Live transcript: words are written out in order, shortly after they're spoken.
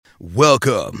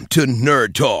Welcome to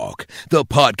Nerd Talk, the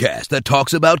podcast that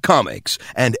talks about comics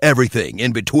and everything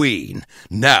in between.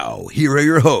 Now, here are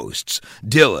your hosts,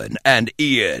 Dylan and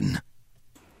Ian.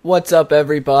 What's up,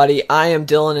 everybody? I am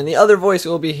Dylan, and the other voice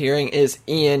we'll be hearing is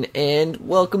Ian, and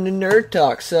welcome to Nerd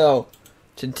Talk. So,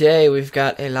 today we've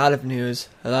got a lot of news,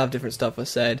 a lot of different stuff was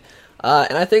said,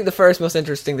 and I think the first most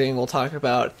interesting thing we'll talk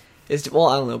about is, well,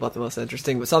 I don't know about the most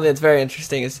interesting, but something that's very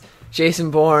interesting is Jason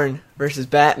Bourne versus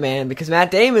Batman, because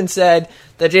Matt Damon said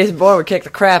that Jason Bourne would kick the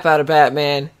crap out of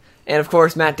Batman, and of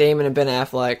course Matt Damon and Ben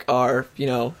Affleck are, you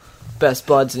know, best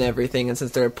buds and everything, and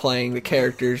since they're playing the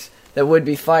characters that would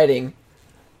be fighting,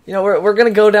 you know, we're going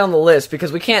to go down the list,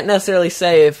 because we can't necessarily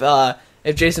say if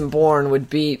Jason Bourne would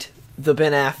beat the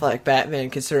Ben Affleck Batman,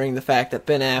 considering the fact that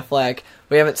Ben Affleck,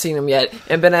 we haven't seen him yet,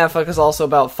 and Ben Affleck is also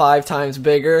about 5 times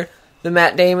bigger than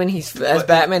Matt Damon.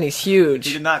 Batman, he's huge.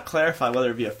 He did not clarify whether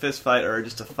it be a fist fight or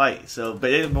just a fight. So, but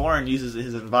Jason Bourne uses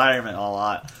his environment a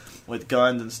lot with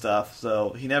guns and stuff.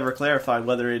 So he never clarified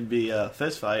whether it'd be a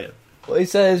fist fight. Well, he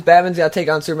says Batman's got to take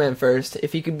on Superman first.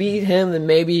 If he could beat him, then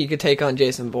maybe he could take on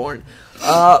Jason Bourne.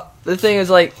 The thing is,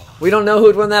 like, we don't know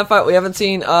who'd win that fight. We haven't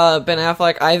seen Ben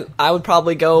Affleck. I would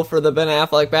probably go for the Ben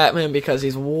Affleck Batman because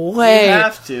he's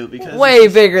way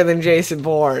bigger than Jason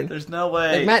Bourne. There's no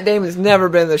way. Like, Matt Damon's never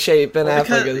been in the shape Ben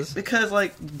Affleck is. Because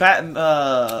like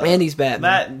Andy's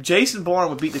Batman. Jason Bourne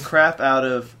would beat the crap out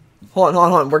of. Hold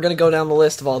on. We're gonna go down the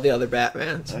list of all the other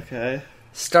Batmans. Okay.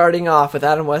 Starting off with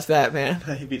Adam West Batman.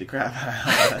 He beat the crap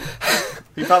out of that.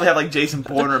 He probably had like Jason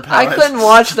Bourne repellent. I couldn't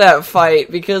watch that fight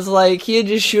because like he'd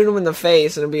just shoot him in the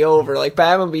face and it'd be over. Like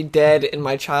Batman would be dead in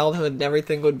my childhood and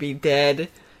everything would be dead.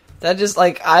 That just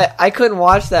like I couldn't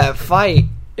watch that fight.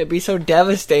 It'd be so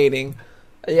devastating.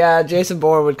 Yeah, Jason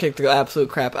Bourne would kick the absolute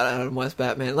crap out of Adam West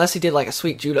Batman unless he did like a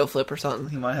sweet judo flip or something.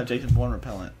 He might have Jason Bourne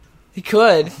repellent. He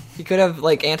could have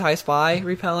like anti-spy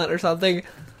repellent or something.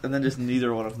 And then just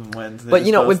neither one of them wins. But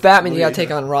you know, with Batman, you gotta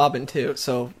take on Robin too.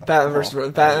 So Batman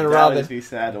versus Batman and Robin. That would be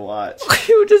sad to watch.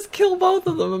 He would just kill both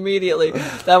of them immediately.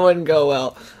 That wouldn't go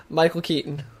well. Michael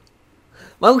Keaton.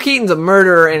 Michael Keaton's a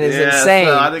murderer and is insane.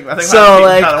 So I think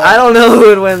like I don't know who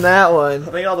would win that one. I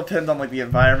think it all depends on like the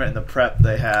environment and the prep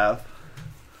they have.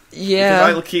 Yeah. Because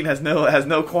Michael Keaton has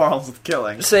no quarrels with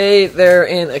killing. Say they're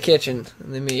in a kitchen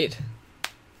and they meet.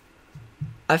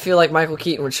 I feel like Michael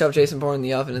Keaton would shove Jason Bourne in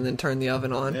the oven and then turn the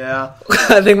oven on. Yeah.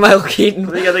 I think Michael Keaton...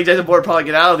 I think Jason Bourne would probably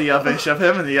get out of the oven and shove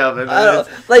him in the oven.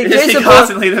 Jason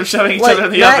constantly them shoving each other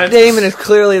in the oven. Matt Damon is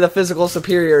clearly the physical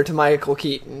superior to Michael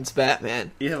Keaton's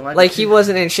Batman. Yeah, he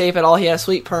wasn't in shape at all. He had a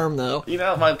sweet perm, though. You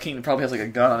know, Michael Keaton probably has like a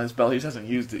gun on his belt. He just hasn't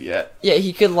used it yet. Yeah,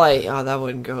 he could that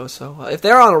wouldn't go so well. If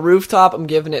they're on a rooftop, I'm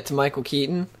giving it to Michael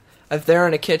Keaton. If they're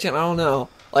in a kitchen, I don't know.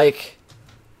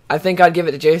 I think I'd give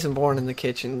it to Jason Bourne in the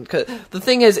kitchen. Cause the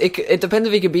thing is, it depends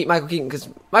if he could beat Michael Keaton, because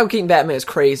Michael Keaton Batman is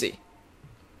crazy.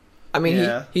 I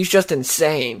mean, he's just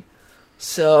insane.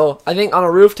 So, I think on a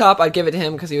rooftop, I'd give it to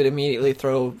him, because he would immediately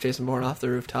throw Jason Bourne off the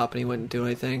rooftop, and he wouldn't do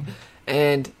anything.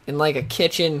 And in, like, a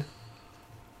kitchen,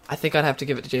 I think I'd have to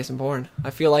give it to Jason Bourne. I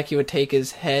feel like he would take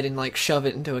his head and, like, shove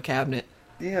it into a cabinet.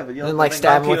 Yeah, but and then,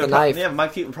 stab him with a knife. Yeah,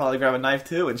 Mike Keaton would probably grab a knife,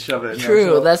 too, and shove it in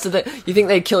True, that's the thing. You think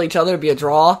they'd kill each other? It'd be a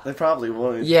draw? They probably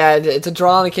would. Yeah, it's a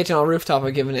draw in the kitchen on a rooftop.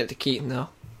 I'm giving it to Keaton, though.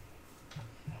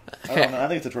 Okay. I don't know. I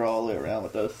think it's a draw all the way around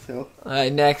with those two.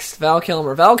 Alright, next, Val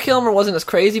Kilmer. Val Kilmer wasn't as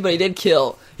crazy, but he did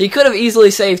kill. He could have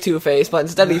easily saved Two-Face, but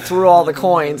instead he threw all the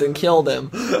coins and killed him.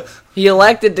 He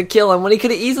elected to kill him when he could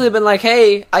have easily been like,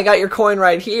 hey, I got your coin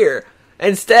right here.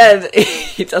 Instead,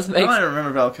 he just makes... I don't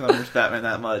remember Val Kilmer's Batman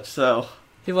that much, so...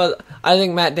 I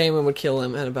think Matt Damon would kill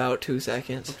him in about 2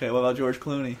 seconds. Okay, what about George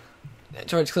Clooney?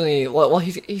 George Clooney, well,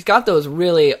 he's got those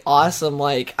really awesome,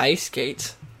 like, ice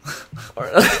skates. or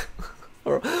they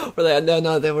were...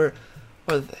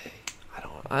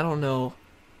 I don't know.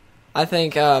 I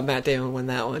think Matt Damon would win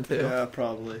that one, too. Yeah,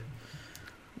 probably.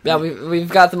 Yeah, we've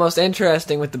got the most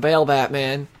interesting with the Bale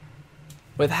Batman.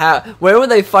 Where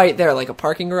would they fight there? Like a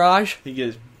parking garage?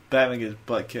 Batman gets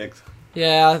butt kicked.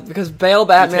 Yeah, because Bale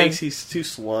Batman... He's too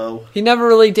slow. He never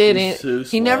really did.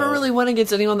 He never really went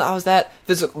against anyone that was that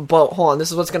physical. But hold on,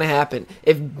 this is what's going to happen.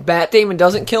 If Matt Damon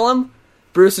doesn't kill him,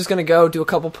 Bruce is going to go do a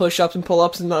couple push-ups and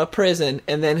pull-ups in a prison,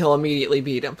 and then he'll immediately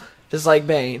beat him. Just like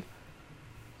Bane.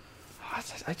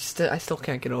 I still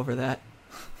can't get over that.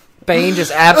 Bane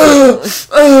just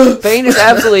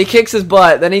absolutely kicks his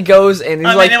butt. Then he goes and he's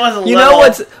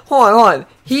Hold on.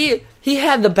 he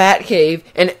had the Batcave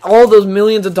and all those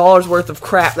millions of dollars worth of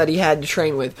crap that he had to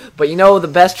train with. But you know the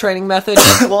best training method?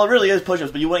 Well, it really is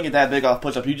push-ups, but you wouldn't get that big off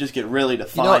push-ups. You just get really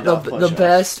defined off push-ups. The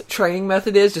best training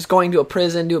method is just going to a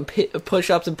prison, doing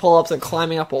push-ups and pull-ups and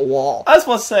climbing up a wall. I just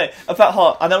want to say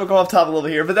about I know we're going off topic a little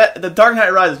bit here, but the Dark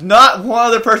Knight Rises, not one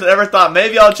other person ever thought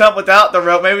maybe I'll jump without the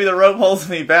rope. Maybe the rope holds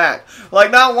me back. Like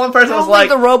not one person was like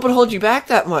the rope would hold you back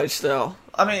that much, though.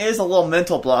 I mean, it is a little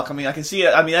mental block. I mean, I can see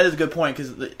it. I mean, that is a good point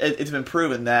because it's been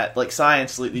proven that, like,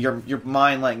 science, your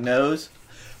mind, like, knows.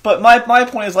 But my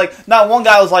point is, like, not one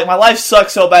guy was like, my life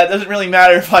sucks so bad, it doesn't really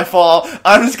matter if I fall.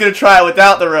 I'm just going to try it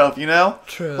without the rope, you know?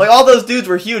 True. Like, all those dudes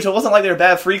were huge. It wasn't like they were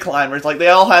bad free climbers. Like, they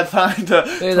all had time to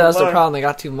Maybe that was the problem. They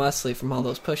got too muscly from all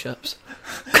those push-ups.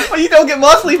 Well, you don't get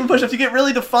muscly from push-ups. You get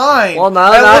really defined. Well,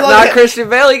 not Christian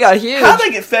Bale. He got huge. How'd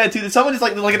they get fed, too? Did someone just,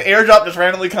 like an airdrop just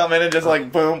randomly come in and just, like,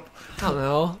 boom? I don't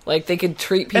know. Like, they could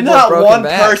treat people and with broken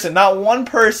backs. not one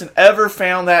person ever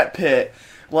found that pit,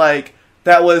 like,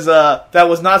 that was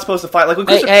not supposed to fight. Like, when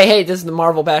hey, this is the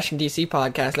Marvel Bashing DC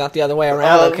podcast, not the other way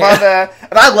around, okay? My bad.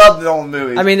 And I love the Nolan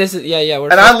movies. I mean, this is, yeah,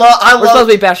 we're supposed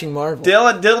to be bashing Marvel.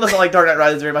 Dylan doesn't like Dark Knight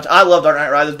Rises very much. I love Dark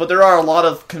Knight Rises, but there are a lot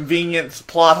of convenient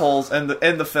plot holes in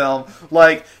the film.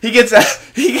 Like, he gets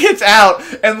out,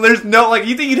 and there's no, like,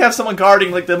 you think you'd have someone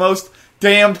guarding, like, the most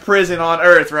damned prison on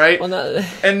Earth, right? Well,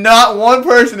 and not one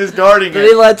person is guarding it.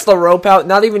 He lets the rope out,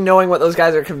 not even knowing what those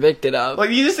guys are convicted of.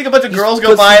 Like, you just think a bunch of girls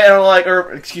go by and are like,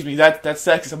 or, excuse me, that's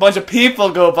sexist. A bunch of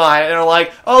people go by and are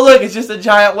like, oh, look, it's just a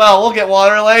giant well. We'll get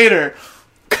water later.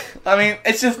 I mean,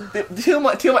 it's just too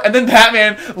much. And then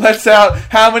Batman lets out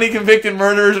how many convicted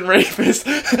murderers and rapists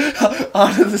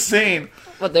onto the scene.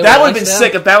 That would have been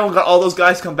sick if Batman got all those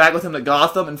guys to come back with him to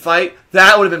Gotham and fight.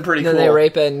 That would have been pretty cool. Then they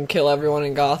rape and kill everyone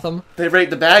in Gotham. They rape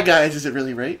the bad guys. Is it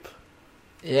really rape?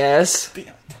 Yes.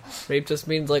 Rape just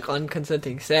means, like,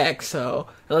 unconsenting sex, so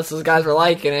unless those guys were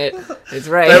liking it, it's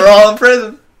rape. They were all in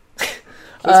prison. This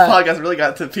podcast really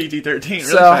got to PG-13. Really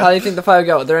so, how do you think the fight would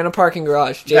go? They're in a parking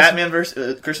garage. Batman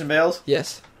versus Christian Bale's?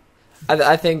 Yes.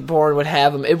 I think Bourne would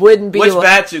have him. It wouldn't be... Which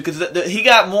Batsuit? Because he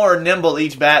got more nimble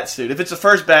each Batsuit. If it's the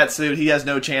first Batsuit, he has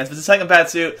no chance. If it's the second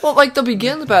Batsuit... Well, like, the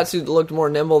Begins Batsuit looked more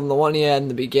nimble than the one he had in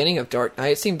the beginning of Dark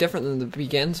Knight. It seemed different than the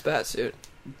Begins Batsuit.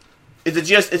 Is it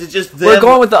just them? We're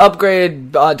going with the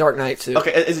upgraded Dark Knight suit.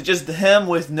 Okay, is it just him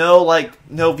with no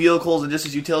vehicles and just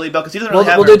his utility belt? Because he doesn't really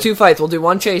have... We'll do two fights. We'll do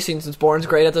one chasing since Bourne's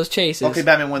great at those chases. Okay,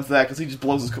 Batman wins that because he just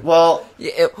blows his... Well...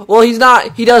 Yeah, well, he's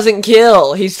not... He doesn't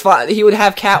kill. He's fine. He would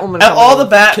have Catwoman all the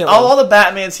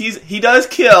Batmans, he does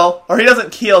kill, or he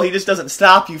doesn't kill, he just doesn't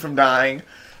stop you from dying.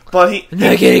 But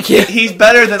he's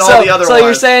better than all the other ones. So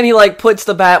you're saying he, like, puts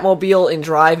the Batmobile in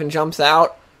drive and jumps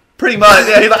out? Pretty much,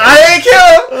 yeah. He's like, I ain't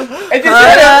kill him! And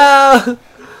just hit him!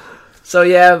 So,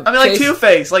 yeah. I mean, like,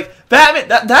 Two-Face. Like, Batman,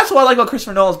 that's what I like about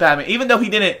Christopher Nolan's Batman. Even though he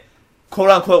didn't,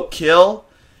 quote-unquote, kill,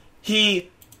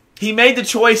 he made the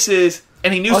choices,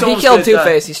 and he knew someone was he killed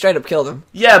Two-Face. He straight up killed him.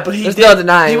 Yeah, but There's no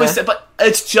denying that. But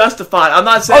it's justified. I'm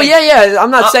not saying... Oh, yeah.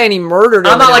 I'm not saying he murdered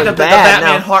him. I'm not like the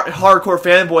Batman hardcore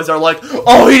fanboys are like,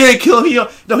 oh, he didn't kill him.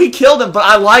 No, he killed him, but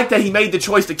I like that he made the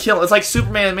choice to kill him. It's like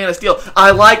Superman and Man of Steel. I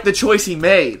like the choice he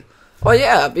made. Well,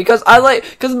 yeah, because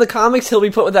in the comics he'll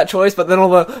be put with that choice, but then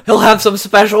he'll have some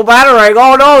special batarang.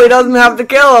 Oh no, he doesn't have to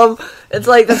kill him. It's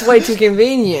like, that's way too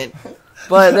convenient.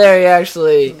 But there, he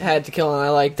actually had to kill him. I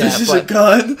like that. This is a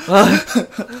gun.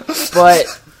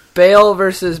 But Bale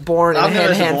versus Bourne in a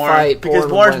hand-to-hand fight. Because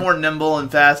Bourne's more nimble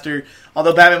and faster.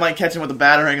 Although Batman might catch him with a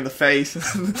batarang in the face.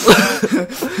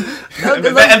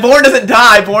 And Bourne doesn't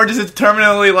die. Bourne just is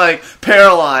terminally, like,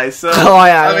 paralyzed. So,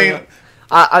 I mean...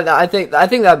 I think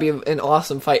that'd be an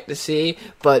awesome fight to see,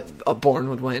 but Bourne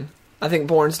would win. I think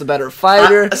Bourne's the better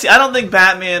fighter. I don't think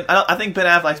Batman... I think Ben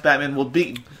Affleck's Batman will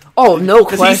beat... Oh, no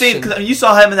question. Because you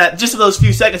saw him in that... Just for those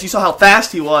few seconds, you saw how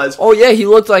fast he was. Oh, yeah, he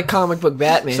looked like comic book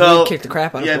Batman. He kicked the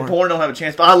crap out of Bourne. Yeah, Bourne don't have a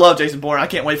chance. But I love Jason Bourne. I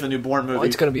can't wait for the new Bourne movie. Oh,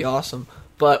 it's going to be awesome.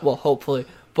 But, well, hopefully.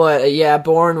 But, yeah,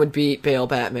 Bourne would beat Bale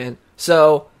Batman.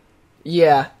 So,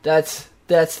 yeah, that's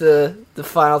the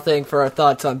final thing for our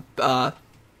thoughts on...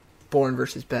 Bourne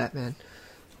versus Batman.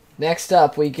 Next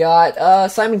up, we got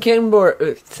Simon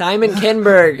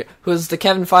Kinberg, who's the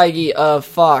Kevin Feige of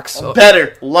Fox.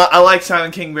 Better. I like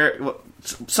Simon Kinberg.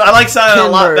 So I like Simon a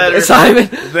lot better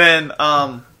than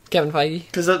Kevin Feige.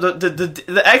 Because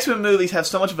the X-Men movies have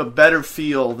so much of a better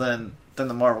feel than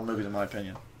the Marvel movies, in my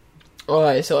opinion.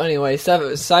 Alright, so anyway,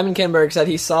 Simon Kinberg said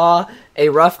he saw a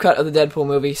rough cut of the Deadpool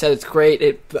movie. He said it's great.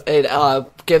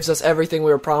 It gives us everything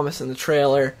we were promised in the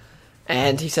trailer.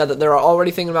 And he said that they're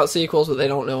already thinking about sequels, but they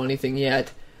don't know anything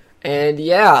yet. And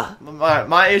yeah.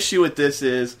 My issue with this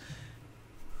is,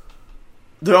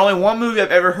 There's only one movie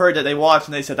I've ever heard that they watched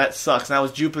and they said, that sucks, and that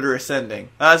was Jupiter Ascending.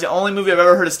 That's the only movie I've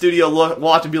ever heard a studio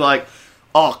watch and be like,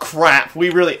 oh crap, we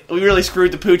really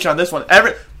screwed the pooch on this one.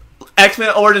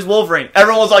 X-Men Origins Wolverine.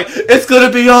 Everyone was like, it's going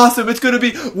to be awesome. It's going to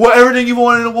be everything you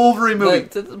want in a Wolverine movie.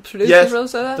 Like, did the producer really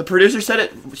say that? The producer said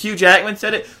it. Hugh Jackman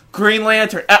said it. Green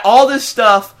Lantern. All this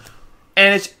stuff.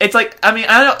 And it's like, I mean,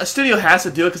 I know a studio has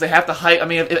to do it because they have to hype. I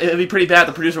mean, it'd be pretty bad.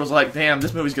 The producer was like, damn,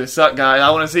 this movie's going to suck, guys. I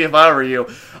want to see if I were you.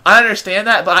 I understand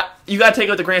that, but you got to take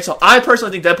it with a grain of salt. I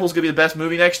personally think Deadpool's going to be the best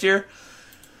movie next year.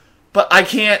 But I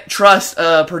can't trust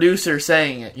a producer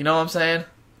saying it. You know what I'm saying?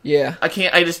 Yeah. I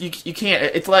can't. You can't.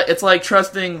 It's like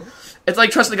trusting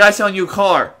the guy selling you a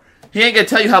car. He ain't gonna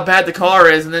tell you how bad the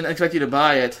car is and then expect you to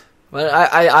buy it. But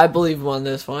I believe him on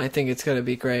this one. I think it's gonna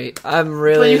be great. I'm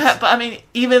really. But I mean,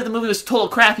 even if the movie was total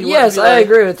crap, yes, I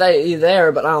agree with that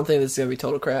there. But I don't think this is gonna be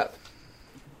total crap.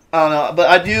 I don't know, but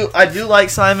I do like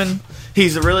Simon.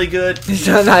 He's really good. It's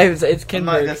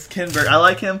Kinberg. That's Kinberg. I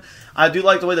like him. I do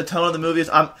like the way the tone of the movie is.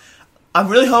 I'm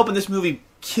really hoping this movie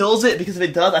kills it, because if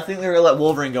it does, I think they're gonna let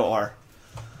Wolverine go R.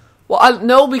 Well,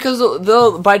 no, because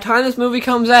by the time this movie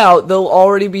comes out, they'll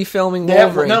already be filming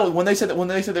Wolverine. When they said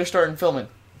they're starting filming.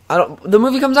 The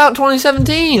movie comes out in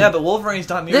 2017. Yeah, but Wolverine's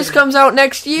not near. This comes out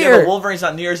next year. Yeah, but Wolverine's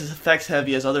not near as effects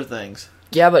heavy as other things.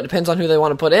 Yeah, but it depends on who they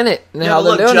want to put in it and yeah, how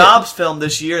they're doing Jobs filmed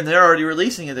this year, and they're already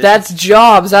releasing it. That's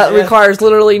Jobs. That requires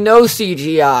literally no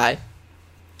CGI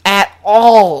at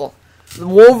all.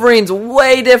 Wolverine's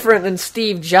way different than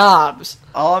Steve Jobs.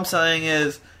 All I'm saying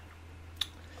is,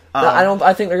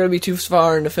 I think they're going to be too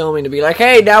far into filming to be like,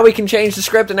 hey, now we can change the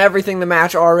script and everything to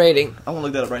match R rating. I'm gonna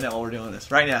look that up right now while we're doing this.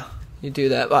 Right now. You do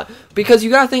that, but because you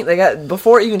got to think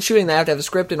before even shooting, they have to have a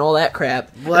script and all that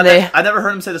crap. Well, I never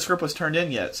heard him say the script was turned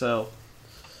in yet, so.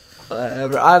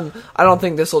 Whatever. I don't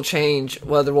think this will change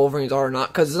whether Wolverine's R or not,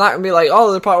 because it's not going to be like,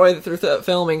 oh, they're partway through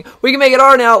filming. We can make it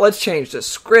R now. Let's change the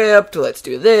script. Let's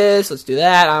do this. Let's do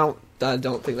that. I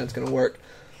don't think that's going to work.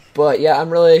 But yeah,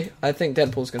 I think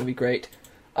Deadpool's going to be great.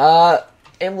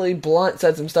 Emily Blunt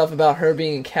said some stuff about her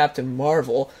being in Captain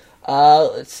Marvel.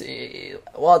 Let's see.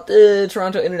 Well, at the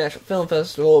Toronto International Film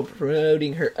Festival,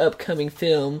 promoting her upcoming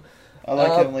film. I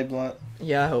like Emily Blunt.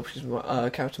 Yeah, I hope she's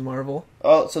Captain Marvel.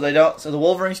 Oh, so the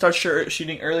Wolverine starts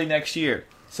shooting early next year.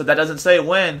 So that doesn't say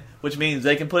when, which means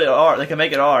they can put it R. They can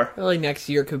make it R. Early next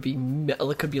year could be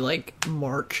like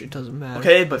March. It doesn't matter.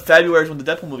 Okay, but February is when the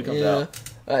Deadpool movie comes out.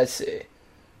 Let's see.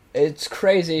 It's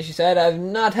crazy, she said. I've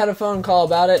not had a phone call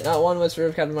about it. Not one whisper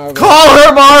of Captain Marvel. Call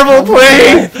her Marvel,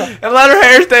 please! And let her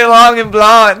hair stay long and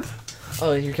blonde.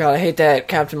 Oh, you God, I hate that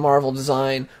Captain Marvel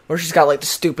design, where she's got, like, the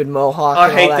stupid mohawk I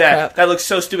and hate all that. crap. That looks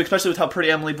so stupid, especially with how pretty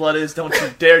Emily Blunt is. Don't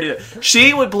you dare do that.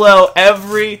 She would blow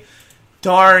every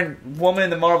darn woman in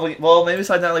the Marvel... Well, maybe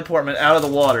besides Natalie Portman, out of the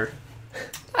water.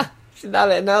 She's not...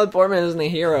 Natalie Portman isn't a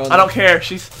hero. I don't care.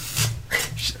 She's...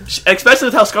 especially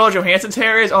with how Scarlett Johansson's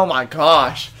hair is. Oh, my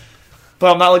gosh.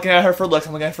 But I'm not looking at her for looks.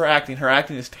 I'm looking at her for acting. Her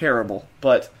acting is terrible.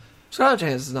 But Scarlett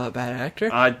Johansson's not a bad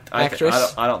actor.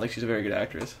 Actress. I don't think she's a very good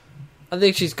actress. I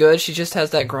think she's good. She just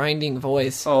has that grinding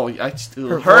voice. Oh,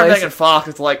 her and Megan Fox.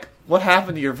 It's like, what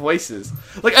happened to your voices?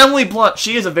 Like Emily Blunt.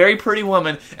 She is a very pretty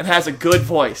woman and has a good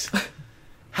voice.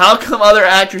 How come other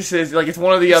actresses it's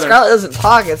one or the other? Scarlett doesn't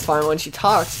talk. It's fine when she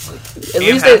talks. At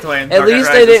least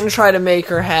they didn't try to make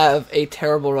her have a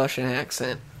terrible Russian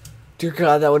accent. Dear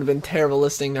God, that would have been terrible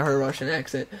listening to her Russian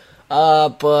accent.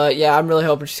 But yeah, I'm really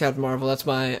hoping she's Captain Marvel. That's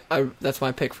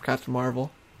my pick for Captain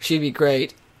Marvel. She'd be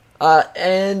great.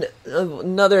 And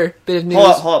another bit of news.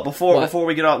 Hold up. Before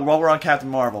we get off, while we're on Captain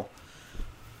Marvel,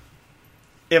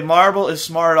 if Marvel is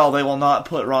smart at all, they will not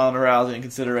put Ronda Rousey in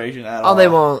consideration at all. Oh, they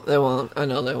won't. They won't. I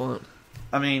know they won't.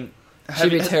 I mean,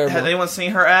 she'd be terrible. Has anyone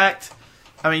seen her act?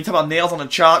 I mean, you talk about nails on a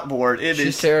chalkboard.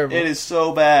 She's terrible. It is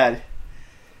so bad.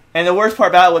 And the worst part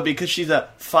about it would be because she's a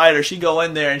fighter. She'd go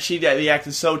in there and she'd be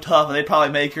acting so tough, and they'd probably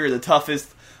make her the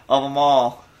toughest of them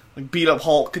all. Like, beat up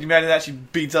Hulk. Could you imagine that? She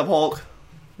beats up Hulk.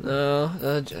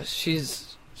 No,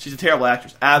 she's a terrible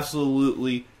actress.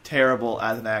 Absolutely terrible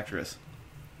as an actress.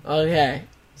 Okay,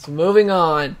 so moving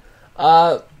on.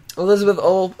 Elizabeth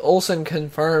Olsen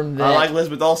confirmed that... I like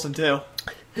Elizabeth Olsen, too.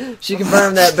 She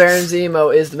confirmed that Baron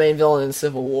Zemo is the main villain in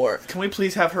Civil War. Can we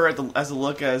please have her as a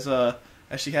look as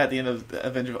she had at the end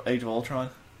of Age of Ultron?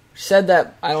 She said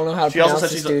that, I don't know how to pronounce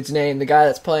this dude's name, the guy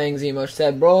that's playing Zemo. She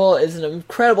said, Bro is an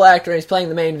incredible actor and he's playing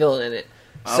the main villain in it.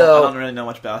 I don't really know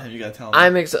much about him, you gotta tell me.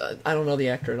 I don't know the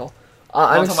actor at all.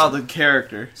 I'm talking about the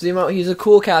character. Zemo, he's a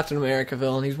cool Captain America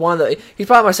villain. He's probably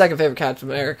my second favorite Captain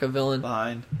America villain.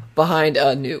 Behind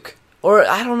Nuke. Or,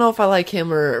 I don't know if I like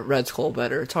him or Red Skull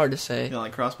better. It's hard to say. You don't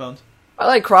like Crossbones? I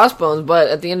like Crossbones, but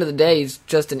at the end of the day, he's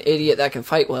just an idiot that can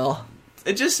fight well.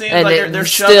 It just seems And like they're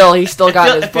still, he still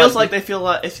got his It feels butt like they feel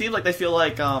like. It seems like they feel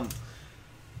like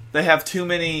they have too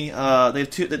many. They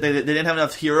didn't have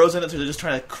enough heroes in it, so they're just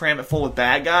trying to cram it full with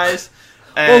bad guys.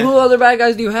 And Well, who other bad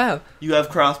guys do you have? you have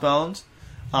Crossbones.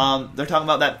 They're talking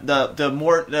about that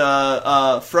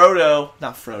Frodo,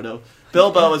 not Frodo.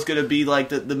 Bilbo is going to be like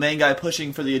the main guy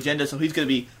pushing for the agenda, so he's going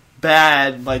to be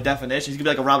bad by definition. He's going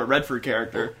to be like a Robert Redford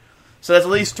character. So that's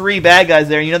at least 3 bad guys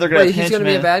there. You know they're going to Wait, he's going to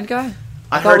be a bad guy?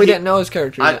 I heard thought we didn't know his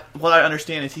character yet. What I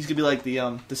understand is he's going to be like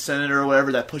the senator or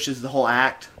whatever that pushes the whole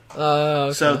act.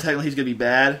 Okay. So technically he's going to be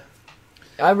bad.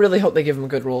 I really hope they give him a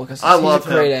good role, because he's I love a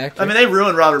great him. actor. I mean, they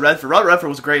ruined Robert Redford. Robert Redford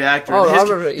was a great actor.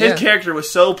 Oh, His character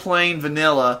was so plain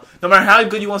vanilla. No matter how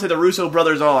good you want to say the Russo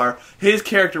brothers are, his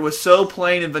character was so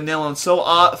plain and vanilla and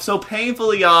so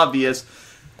painfully obvious.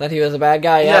 That he was a bad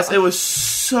guy, yeah. Yes, it was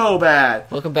so bad.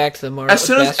 Welcome back to the Marvel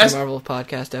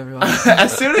podcast, everyone.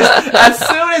 as soon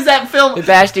as that film, we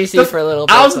bashed DC for a little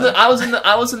bit. I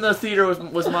was in the theater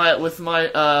with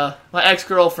my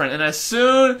ex-girlfriend, and as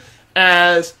soon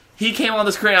as he came on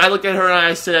the screen, I looked at her and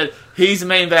I said, "He's the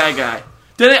main bad guy."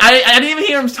 I didn't even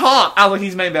hear him talk. I was like,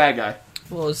 "He's the main bad guy."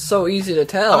 Well, it's so easy to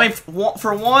tell. I mean,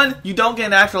 for one, you don't get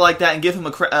an actor like that and give him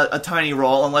a tiny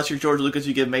role unless you're George Lucas.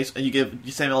 You give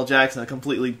Samuel L. Jackson a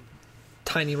completely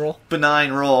tiny role,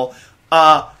 benign role.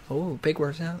 Oh, big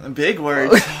words now. Big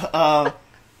words.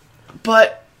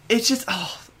 But it's just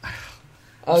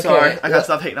Okay. Sorry, I gotta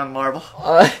stop hating on Marvel.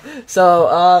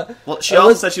 Well, she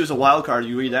also said she was a wild card.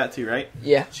 You read that too, right?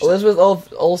 Yeah. Elizabeth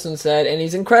Olsen said, and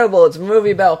he's incredible. It's a movie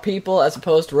about people as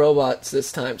opposed to robots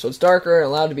this time. So it's darker and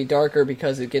allowed to be darker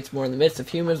because it gets more in the midst of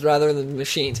humans rather than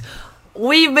machines.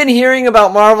 We've been hearing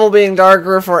about Marvel being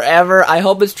darker forever. I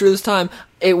hope it's true this time.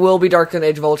 It will be darker than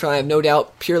Age of Ultron, I have no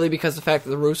doubt, purely because of the fact that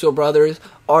the Russo brothers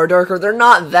are darker. They're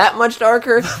not that much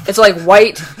darker. It's like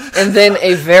white and then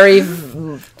a very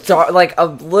like a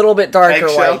little bit darker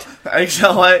white.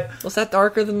 Eggshell white. Was that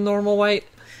darker than normal white?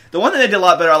 The one that they did a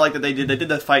lot better, I like that they did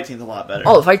the fight scenes a lot better.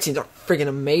 Oh, the fight scenes are freaking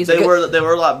amazing. They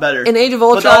were a lot better. In Age of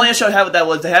Ultron, but the only issue I have with that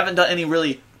was they haven't done any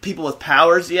really people with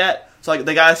powers yet. So like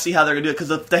they gotta see how they're gonna do it,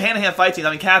 because the hand-to-hand fight scenes.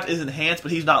 I mean, Cap is enhanced,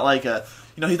 but he's not like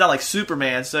he's not like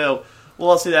Superman. So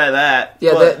we'll see that.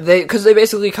 Yeah, because they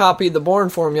basically copied the Bourne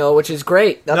formula, which is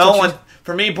great.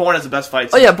 For me, Bourne is the best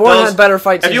fight scene. Oh yeah, Bourne had better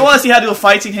fight scenes. If you want to see how to do a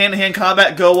fight scene hand-to-hand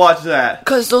combat, go watch that.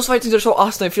 Because those fight scenes are so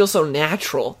awesome, they feel so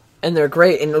natural, and they're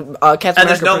great. And Captain America,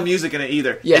 there's no music in it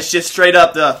either. Yeah. It's just straight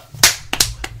up the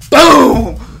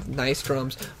boom. Nice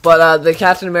drums. But the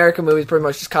Captain America movies pretty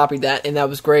much just copied that, and that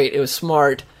was great. It was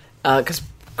smart. Because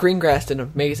Greengrass did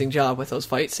an amazing job with those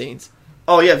fight scenes.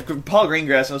 Oh yeah, Paul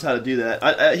Greengrass knows how to do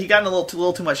that. He got a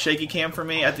little too much shaky cam for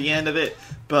me at the end of it,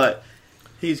 but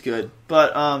he's good.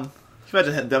 But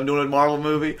imagine them doing a Marvel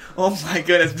movie. Oh my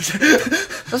goodness.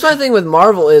 That's my thing with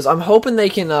Marvel is I'm hoping they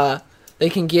can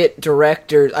get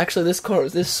directors. Actually,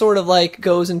 this sort of like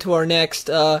goes into our next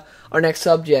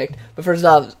subject. But first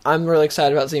off, I'm really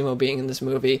excited about Zemo being in this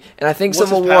movie, and I think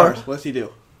Civil War. What's he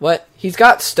do? What? He's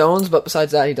got stones, but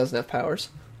besides that, he doesn't have powers.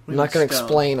 I'm not going to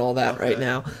explain all that right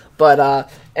now. But,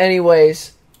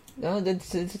 anyways... No, the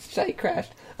site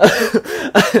crashed. Welcome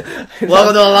to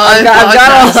the live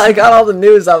I got all the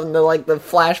news up, and the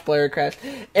Flash player crashed.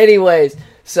 Anyways,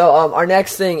 so our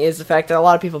next thing is the fact that a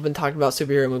lot of people have been talking about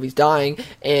superhero movies dying,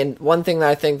 and one thing that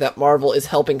I think that Marvel is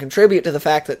helping contribute to the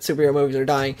fact that superhero movies are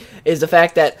dying is the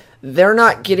fact that they're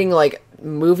not getting,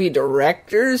 movie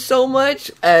directors so much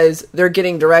as they're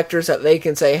getting directors that they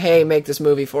can say, hey, make this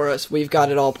movie for us. We've got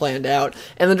it all planned out.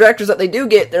 And the directors that they do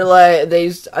get,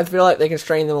 I feel like they can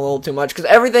strain them a little too much. Because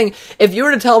everything, if you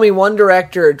were to tell me one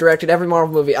director directed every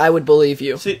Marvel movie, I would believe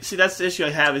you. See, that's the issue I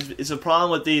have, is a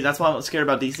problem with that's why I'm scared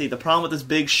about DC. The problem with this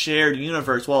big shared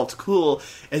universe, while it's cool,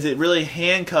 is it really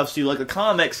handcuffs you. Like the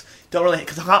comics don't really,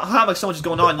 because comics, so much is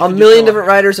going on. A million different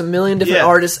writers, a million different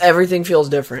artists, everything feels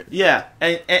different. Yeah,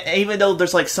 and even though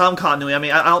there's some continuity, I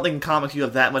mean, I don't think in comics you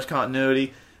have that much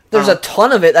continuity. There's a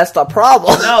ton of it, that's the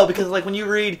problem. No, because when you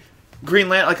read Green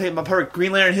Lantern,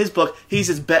 Green Lantern in his book, he's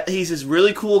this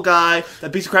really cool guy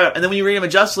that beats the crap out, and then when you read him in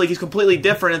Justice League, he's completely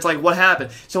different. It's like, what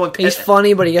happened? So he's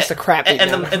funny, but he gets the crap beat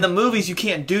out. And the movies, you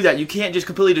can't do that. You can't just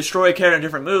completely destroy a character in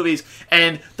different movies.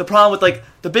 And the problem with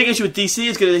the big issue with DC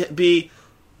is going to be,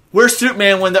 where's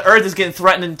Superman when the Earth is getting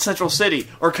threatened in Central City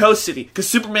or Coast City? Because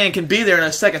Superman can be there in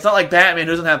a second. It's not like Batman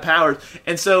who doesn't have powers.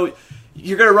 And so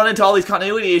you're going to run into all these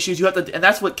continuity issues. You have to, and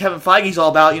that's what Kevin Feige's all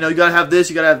about. You got to have this,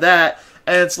 you got to have that.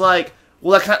 And it's like,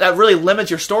 well, that really limits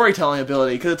your storytelling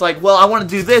ability. Because it's like, well, I want to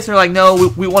do this. And they're like,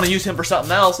 no, we want to use him for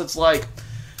something else. It's like,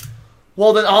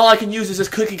 well, then all I can use is this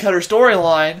cookie cutter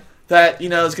storyline that,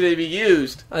 is going to be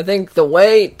used. I think the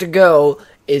way to go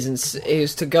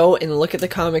is to go and look at the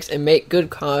comics and make good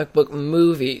comic book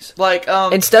movies. Like,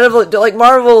 instead of like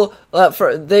Marvel,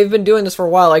 they've been doing this for a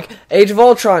while. Like Age of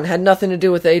Ultron had nothing to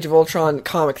do with the Age of Ultron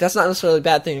comic. That's not necessarily a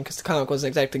bad thing because the comic wasn't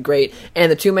exactly great.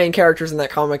 And the two main characters in that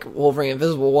comic, Wolverine and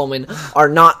Invisible Woman, are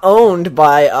not owned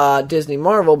by Disney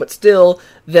Marvel, but still,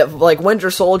 that like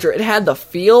Winter Soldier, it had the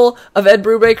feel of Ed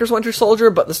Brubaker's Winter Soldier,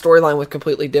 but the storyline was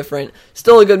completely different.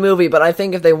 Still a good movie, but I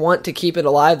think if they want to keep it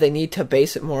alive, they need to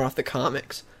base it more off the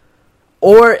comics.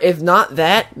 Or, if not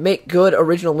that, make good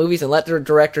original movies and let their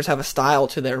directors have a style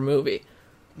to their movie.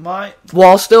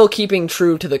 While still keeping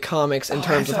true to the comics in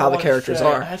terms of how the characters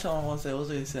are. I had something I want to say. What was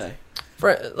I going to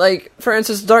say? For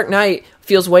instance, Dark Knight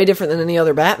feels way different than any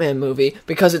other Batman movie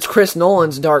because it's Chris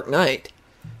Nolan's Dark Knight.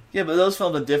 Yeah, but those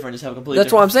films are different. Just have a completely.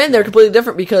 That's what I'm saying. They're completely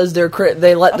different because they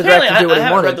let the director do what he wanted. I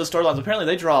haven't read those storylines. Apparently,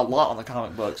 they draw a lot on the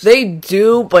comic books. They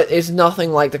do, but it's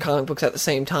nothing like the comic books at the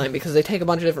same time because they take a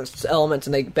bunch of different elements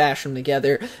and they bash them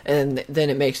together, and then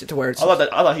it makes it to where it's. I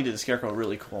thought he did the Scarecrow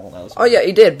really cool. Yeah,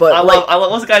 he did. But I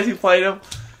love what's the guys who played him.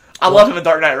 I love him in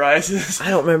Dark Knight Rises.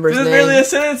 I don't remember his name. This is merely a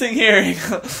sentencing hearing.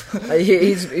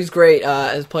 He's great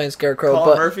as playing Scarecrow.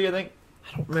 Colin Murphy, I think.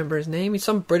 I don't remember his name. He's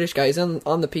some British guy. He's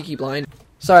on the Peaky Blinders.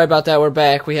 Sorry about that, we're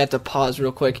back. We had to pause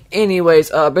real quick. Anyways,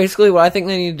 basically what I think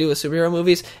they need to do with superhero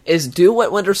movies is do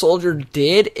what Winter Soldier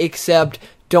did, except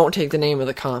don't take the name of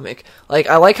the comic. Like,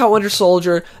 I like how Winter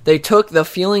Soldier, they took the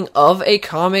feeling of a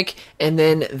comic and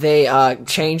then they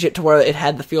changed it to where it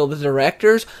had the feel of the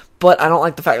directors, but I don't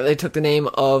like the fact that they took the name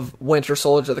of Winter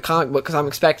Soldier, the comic book, because I'm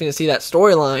expecting to see that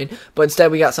storyline, but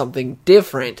instead we got something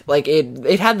different. Like,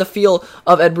 it had the feel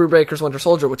of Ed Brubaker's Winter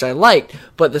Soldier, which I liked,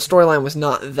 but the storyline was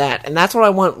not that. And that's what I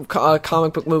want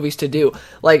comic book movies to do.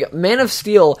 Like, Man of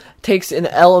Steel takes in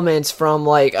elements from,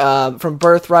 like, from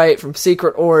Birthright, from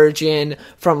Secret Origin,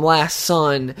 from Last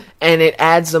Son, and it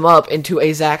adds them up into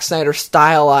a Zack Snyder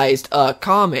stylized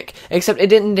comic. Except it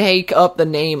didn't take up the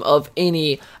name of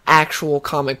any actual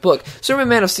comic book. Superman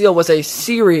Man of Steel was a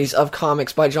series of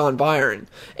comics by John Byrne.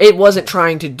 It wasn't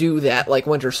trying to do that like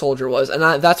Winter Soldier was, and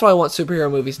that's what I want superhero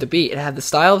movies to be. It had the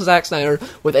style of Zack Snyder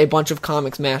with a bunch of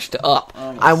comics mashed up.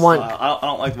 I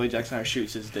don't like the way Zack Snyder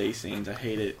shoots his day scenes. I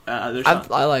hate it. I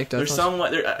liked it. There's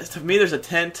to me, there's a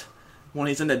tent when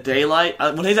he's in the daylight.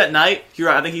 When he's at night, you're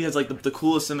right. I think he has like the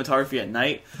coolest cinematography at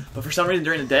night. But for some reason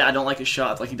during the day, I don't like his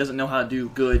shots. Like he doesn't know how to do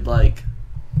good like.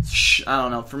 I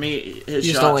don't know. For me, his shots.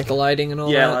 You just don't like the lighting and all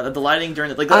that? Yeah, the lighting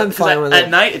during the... I'm fine with it. At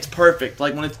night, it's perfect.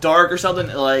 Like, when it's dark or something,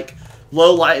 like,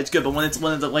 low light, it's good. But when it's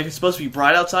like, it's supposed to be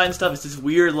bright outside and stuff, it's this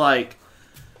weird, like...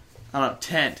 I don't know,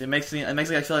 tent. It makes me I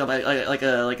feel like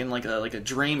in a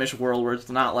dreamish world where it's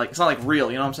not like real,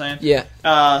 you know what I'm saying? Yeah.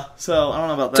 So I don't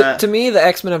know about that. To me, the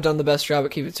X-Men have done the best job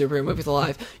at keeping superhero movies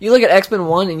alive. You look at X-Men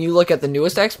 1 and you look at the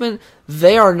newest X-Men,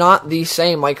 they are not the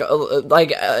same.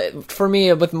 For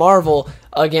me with Marvel,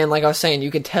 again, like I was saying,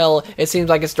 you could tell it seems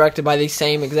like it's directed by the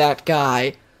same exact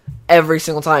guy every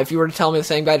single time. If you were to tell me the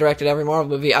same guy directed every Marvel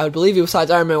movie, I would believe you besides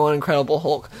Iron Man 1 and Incredible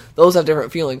Hulk. Those have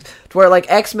different feelings. To where,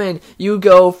 like, X-Men, you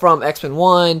go from X-Men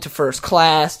 1 to First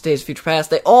Class, Days of Future Past,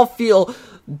 they all feel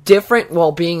different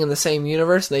while being in the same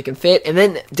universe and they can fit, and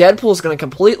then Deadpool's going to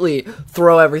completely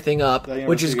throw everything up,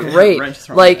 which is great.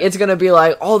 Like, it's going to be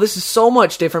like, oh, this is so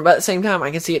much different, but at the same time,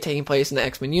 I can see it taking place in the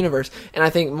X-Men universe, and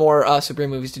I think more superhero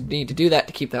movies need to do that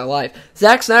to keep that alive.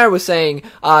 Zack Snyder was saying,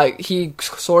 he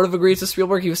sort of agrees with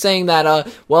Spielberg, he was saying that,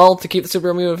 to keep the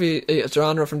superhero movie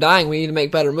genre from dying, we need to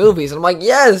make better movies, and I'm like,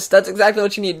 yes, that's exactly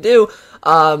what you need to do.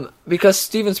 Because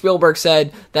Steven Spielberg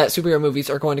said that superhero movies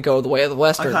are going to go the way of the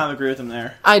Western. I kind of agree with him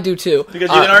there. I do too. Because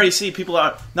you can already see people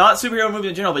are not superhero movies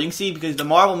in general, but you can see because the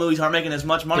Marvel movies aren't making as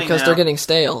much money because now. They're getting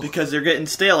stale. Because they're getting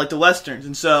stale, like the Westerns.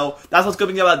 And so that's what's good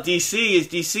about DC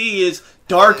is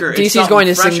darker. DC's going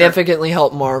to significantly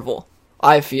help Marvel.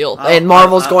 I feel. And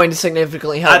Marvel's going to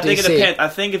significantly help DC. I think it depends. I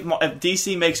think if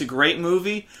DC makes a great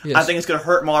movie, yes. I think it's going to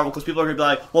hurt Marvel because people are going to be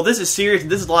like, well, this is serious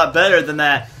and this is a lot better than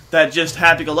that just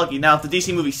happy-go-lucky. Now, if the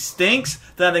DC movie stinks,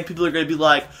 then I think people are going to be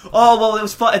like, oh, well, it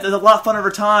was fun. It's a lot fun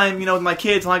over time, with my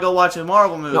kids when I go watch a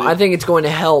Marvel movie. No, I think it's going to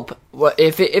help.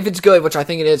 If it's good, which I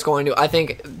think it is going to, I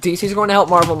think DC's going to help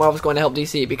Marvel, Marvel's going to help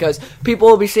DC, because people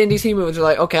will be seeing DC movies, they're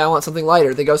like, okay, I want something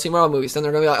lighter. They go see Marvel movies, then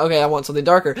they're going to be like, okay, I want something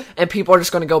darker. And people are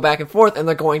just going to go back and forth, and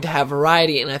they're going to have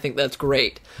variety, and I think that's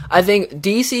great. I think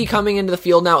DC coming into the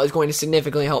field now is going to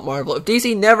significantly help Marvel. If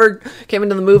DC never came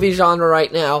into the movie genre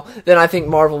right now, then I think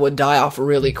Marvel would die off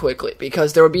really quickly,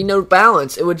 because there would be no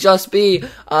balance. It would just be,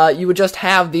 you would just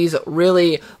have these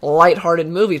really lighthearted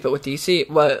movies, but with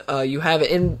DC, you have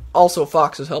it, and also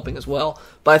Fox is helping as well,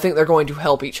 but I think they're going to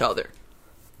help each other.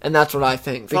 And that's what I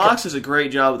think. Fox does a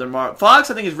great job with their Fox,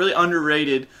 I think, is really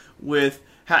underrated with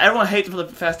how everyone hates him for the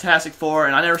Fantastic Four,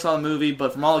 and I never saw the movie,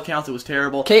 but from all accounts, it was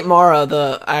terrible. Kate Mara,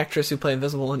 the actress who played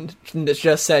Invisible, and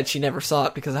just said she never saw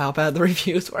it because of how bad the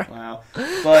reviews were. Wow.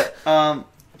 But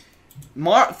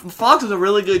Fox does a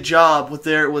really good job with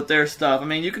their stuff. I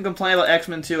mean, you can complain about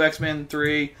X-Men 2, X-Men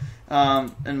 3,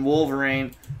 and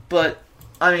Wolverine, but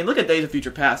I mean, look at Days of Future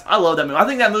Past. I love that movie. I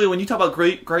think that movie, when you talk about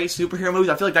great superhero movies,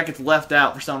 I feel like that gets left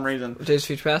out for some reason. Days of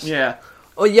Future Past? Yeah.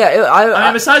 Oh, yeah. I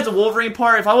mean, besides the Wolverine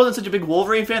part, if I wasn't such a big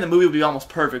Wolverine fan, the movie would be almost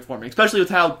perfect for me. Especially with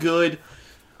how good...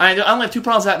 I only have two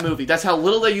problems with that movie. That's how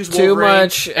little they use Wolverine. Too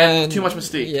much and too much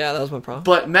Mystique. Yeah, that was my problem.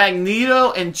 But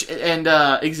Magneto and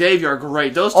Xavier are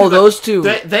great. Those two. Those two.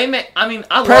 They make... I mean,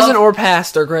 I Present or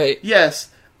past are great. Yes.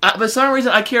 But for some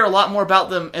reason, I care a lot more about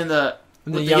them in the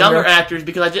younger actors,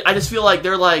 because I just feel like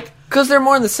they're like... Because they're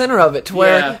more in the center of it, to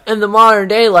where in the modern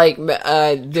day, like,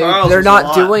 they're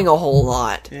not doing a whole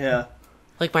lot. Yeah.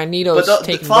 Like, Magneto's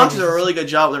taking... Fox does a really good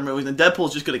job with their movies, and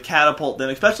Deadpool's just going to catapult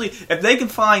them, especially if they can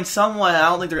find someone, I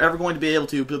don't think they're ever going to be able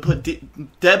to, but put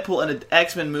Deadpool in an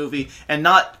X-Men movie and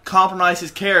not compromise his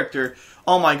character.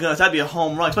 Oh my goodness, that'd be a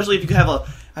home run, especially if you could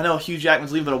have I know Hugh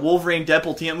Jackman's leaving, but a Wolverine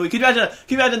Deadpool team movie. Can you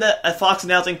imagine that Fox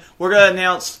announcing, we're going to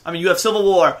announce, I mean, you have Civil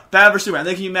War, Batman vs. Superman,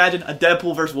 then can you imagine a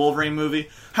Deadpool vs. Wolverine movie?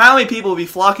 How many people would be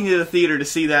flocking to the theater to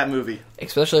see that movie?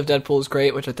 Especially if Deadpool is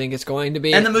great, which I think it's going to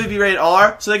be. And the movie be rated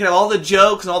R, so they can have all the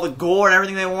jokes and all the gore and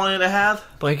everything they wanted to have.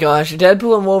 My gosh,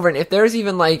 Deadpool and Wolverine, if there's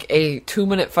even like a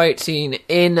 2-minute fight scene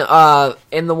in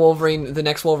the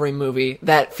next Wolverine movie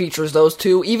that features those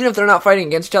two, even if they're not fighting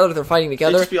against each other, they're fighting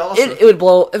together, it'd just be awesome. it would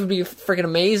be freaking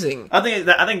amazing. I think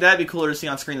that'd be cooler to see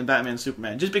on screen than Batman and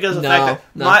Superman. Just because of the fact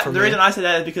that the reason I say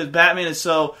that is because Batman is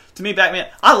so, to me,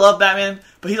 I love Batman,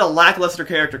 but he's a lackluster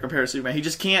character compared to Superman. He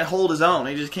just can't hold his own.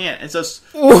 He just can't. And so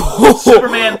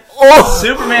Superman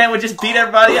would just beat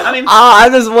everybody. I mean,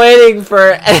 I'm just waiting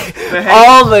for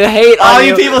all the hate on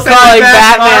you people calling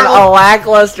Batman a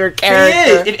lackluster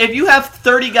character. He is. If you have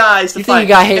 30 guys to you fight, think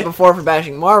you got hate before for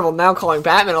bashing Marvel, now calling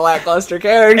Batman a lackluster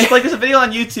character. It's like there's a video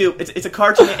on YouTube. It's a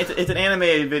cartoon. It's an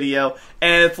animated video,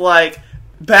 and it's like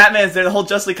Batman's there. The whole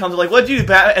Justice League comes like, "What'd you do,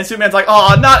 Batman?" And Superman's like,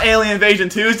 "Oh, not Alien Invasion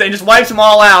Tuesday," and just wipes them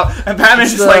all out. And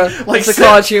Batman's it's a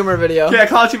college humor video. Yeah,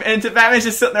 college humor. And Batman's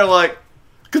just sitting there like,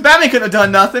 because Batman couldn't have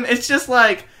done nothing. It's just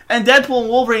like, and Deadpool and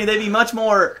Wolverine, they'd be much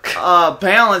more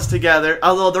balanced together.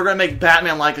 Although they're gonna make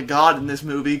Batman like a god in this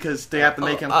movie because they have to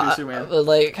make him through Superman.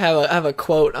 Like have a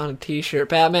quote on a T-shirt: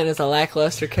 "Batman is a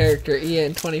lackluster character." Ian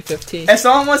 2015. If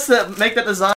someone wants to make that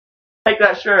design, make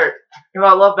that shirt. You know,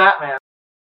 I love Batman.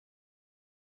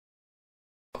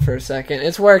 For a second,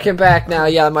 it's working back now.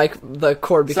 Yeah, the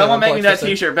cord became. Someone making that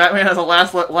T-shirt. Batman has a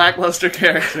lackluster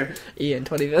character. Ian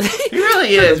 2015. He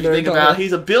really is. If you think about it,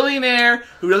 he's a billionaire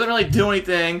who doesn't really do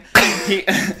anything. He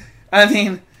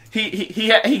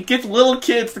gets little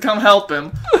kids to come help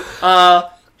him.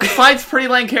 He fights pretty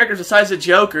lame characters besides the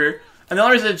Joker, and the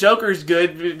only reason the Joker is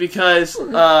good because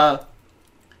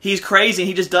he's crazy and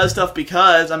he just does stuff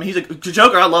because, I mean, he's a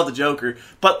Joker. I love the Joker.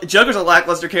 But Joker's a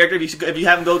lackluster character if you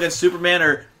have him go against Superman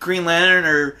or Green Lantern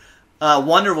or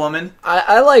Wonder Woman.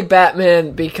 I like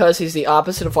Batman because he's the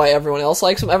opposite of why everyone else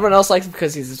likes him. Everyone else likes him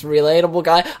because he's this relatable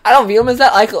guy. I don't view him as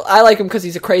that. I like him because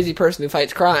he's a crazy person who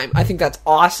fights crime. I think that's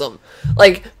awesome.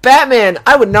 Like, Batman,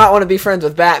 I would not want to be friends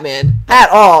with Batman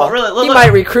at all. But really, he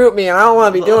might recruit me and I don't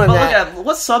want to be doing that.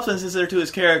 What substance is there to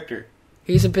his character?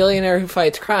 He's a billionaire who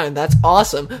fights crime. That's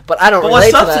awesome, but I don't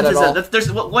relate to that at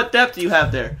all. What depth do you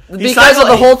have there? Because of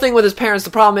the whole thing with his parents,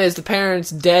 the problem is the parents'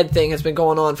 dead thing has been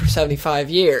going on for 75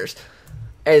 years.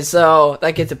 And so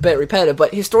that gets a bit repetitive,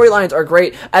 but his storylines are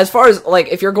great. As far as, like,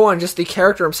 if you're going just the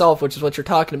character himself, which is what you're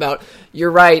talking about,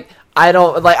 you're right. I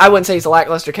wouldn't say he's a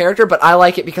lackluster character, but I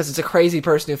like it because it's a crazy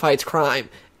person who fights crime.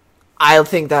 I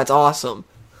think that's awesome.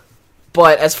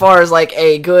 But as far as, like,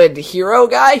 a good hero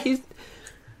guy,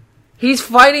 he's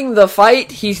fighting the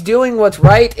fight. He's doing what's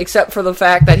right, except for the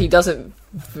fact that he doesn't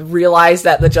realize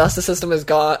that the justice system is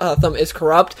Gotham is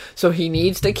corrupt, so he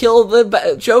needs to kill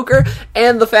the Joker,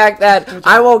 and the fact that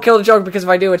I won't kill the Joker because if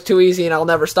I do, it's too easy and I'll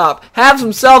never stop. Have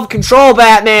some self-control,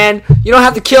 Batman. You don't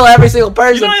have to kill every single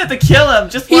person. You don't have to kill him.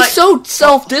 He's so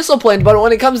self-disciplined, but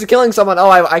when it comes to killing someone,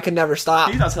 I can never stop.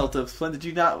 He's not self-disciplined.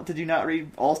 Did you not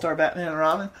read All-Star Batman and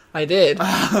Robin? I did.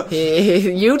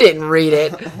 You didn't read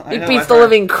it. He beats the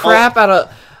living crap out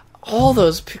of all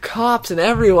those cops and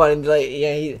everyone.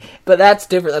 But that's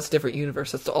different. That's a different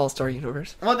universe. That's the All-Star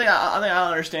universe. One thing I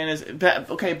don't understand is,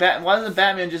 why doesn't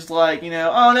Batman just oh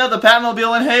no, the Batmobile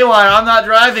went haywire. I'm not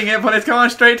driving it, but it's going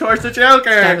straight towards the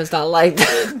Joker. Batman's not like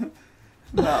that.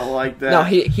 Not like that. No,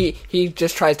 he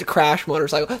just tries to crash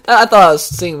motorcycle. I thought this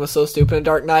scene was so stupid in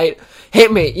Dark Knight.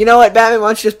 Hit me. You know what, Batman, why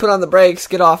don't you just put on the brakes,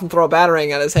 get off, and throw a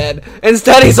batarang at his head?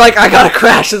 Instead, he's like, I gotta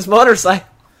crash this motorcycle.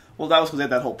 Well, that was because they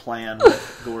had that whole plan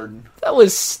with Gordon. That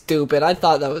was stupid. I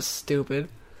thought that was stupid.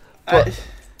 But,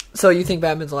 so you think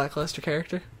Batman's a lackluster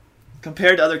character?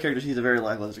 Compared to other characters, he's a very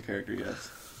lackluster character, yes.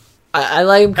 I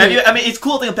like him. I mean, it's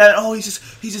cool to think of Batman, oh, he's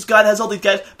just God has all these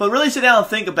guys, but really sit down and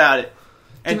think about it.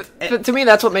 And to me,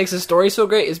 that's what makes his story so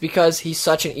great, is because he's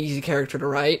such an easy character to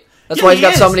write. That's why he's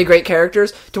got so many great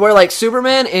characters. To where, like,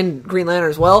 Superman and Green Lantern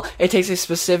as well, it takes a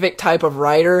specific type of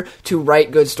writer to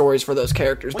write good stories for those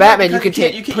characters. Well, Batman, you can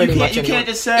take pretty much anyone. You can't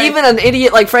just say... Even an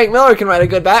idiot like Frank Miller can write a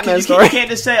good Batman story. You can't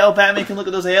just say, oh, Batman can look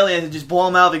at those aliens and just blow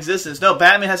them out of existence. No,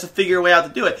 Batman has to figure a way out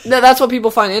to do it. No, that's what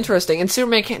people find interesting, and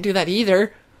Superman can't do that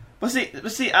either. But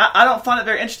see, I don't find it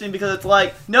very interesting because it's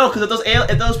like, no, because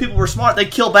if those people were smart,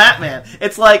 they'd kill Batman.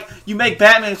 It's like, you make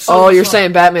Batman so you're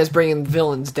saying Batman's bringing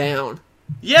villains down.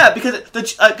 Yeah, because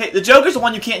the Joker's the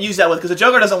one you can't use that with, because the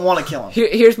Joker doesn't want to kill him.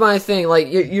 Here's my thing, like,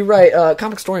 you're right,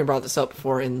 Comic Historian brought this up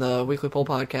before in the Weekly Poll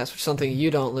podcast, which is something you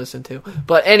don't listen to.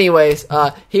 But anyways,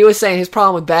 he was saying his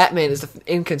problem with Batman is the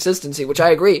inconsistency, which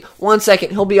I agree. 1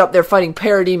 second, he'll be up there fighting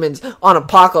parademons on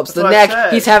Apocalypse. The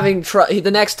next he's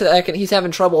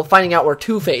having trouble finding out where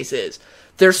Two-Face is.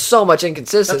 There's so much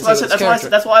inconsistency.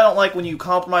 That's why I don't like when you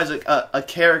compromise a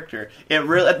character.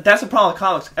 That's the problem with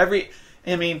comics. I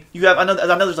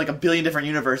know there's like a billion different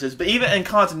universes, but even in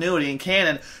continuity and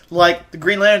canon, like the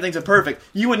Green Lantern things are perfect.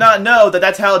 You would not know that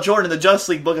that's Hal Jordan in the Justice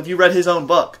League book if you read his own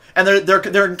book, and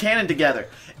they're in canon together.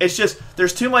 It's just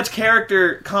there's too much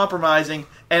character compromising,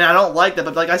 and I don't like that.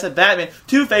 But like I said, Batman,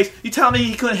 Two-Face, you tell me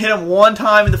he couldn't hit him one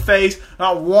time in the face,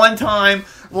 not one time.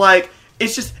 Like,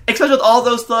 it's just, especially with all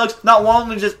those thugs, not one of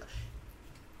them just.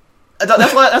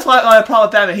 That's why I have a problem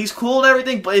with Batman. He's cool and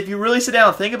everything, but if you really sit down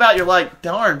and think about it, you're like,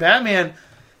 darn, Batman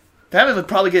would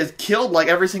probably get killed like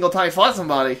every single time he fought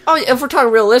somebody. Oh, if we're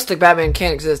talking realistic, Batman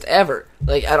can't exist ever,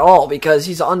 like, at all, because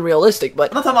he's unrealistic. But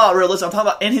I'm not talking about realistic. I'm talking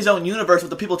about in his own universe with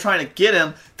the people trying to get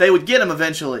him. They would get him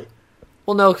eventually.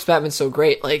 Well, no, because Batman's so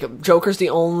great. Like, Joker's the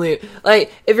only...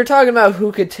 Like, if you're talking about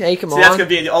who could take him on... That's gonna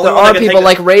be the only there are people,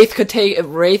 like, Wraith could take...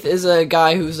 Wraith is a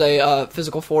guy who's a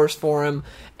physical force for him,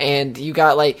 and you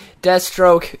got, like,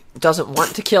 Deathstroke doesn't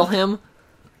want to kill him.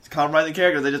 It's compromising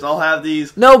characters. They just all have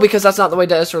these... No, because that's not the way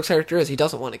Deathstroke's character is. He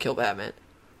doesn't want to kill Batman.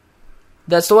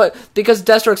 That's the way... Because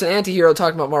Deathstroke's an anti-hero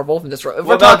talking about Mark Wolf and Deathstroke.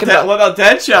 What about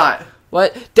Deadshot?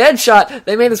 What? Deadshot,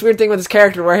 they made this weird thing with his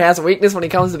character where he has a weakness when he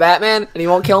comes to Batman, and he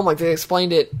won't kill him, like they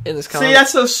explained it in this comic. See,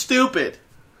 that's so stupid.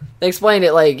 They explained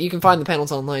it, like, you can find the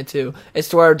panels online, too. It's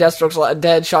to where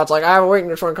Deadshot's like, I have a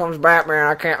weakness when it comes to Batman,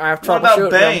 I have trouble shooting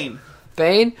him. What about Bane?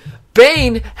 Bane?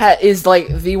 Bane is, like,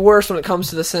 the worst when it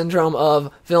comes to the syndrome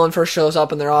of villain first shows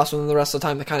up and they're awesome and the rest of the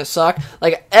time they kind of suck.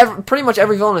 Like, pretty much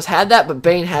every villain has had that, but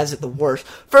Bane has it the worst.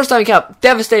 First time he came out,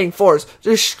 devastating force,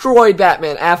 destroyed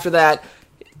Batman. After that...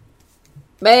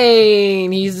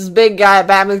 Bane, he's this big guy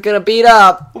Batman's gonna beat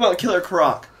up. What about Killer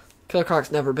Croc? Killer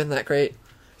Croc's never been that great.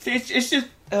 See, it's just...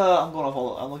 I'm going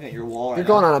off. I'm looking at your wall right now. You're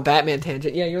going on a Batman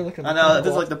tangent. Yeah, you're looking at I know, this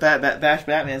is like the Bash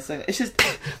Batman thing. It's just...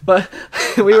 But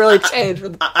we really changed.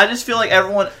 I just feel like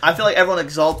everyone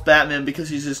exalts Batman because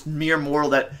he's this mere mortal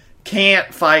that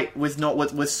can't fight with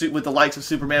the likes of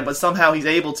Superman, but somehow he's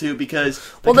able to because...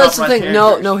 Well, that's the thing.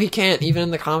 No, he can't. Even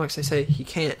in the comics, they say he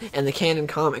can't. And the canon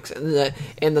comics. And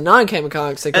in the non-canon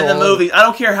comics, they go... And the movies. I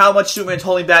don't care how much Superman's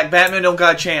holding back. Batman don't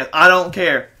got a chance. I don't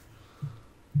care.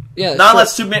 Yeah, not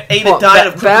unless Superman ate and died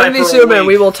of kryptonite Batman v Superman,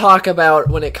 we will talk about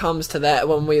when it comes to that.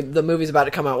 When the movie's about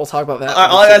to come out, we'll talk about that.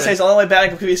 All I gotta say is the only way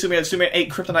Batman could be Superman is Superman ate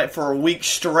kryptonite for a week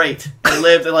straight and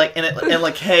lived in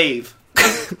a cave.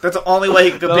 That's the only way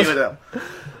he could compete with him.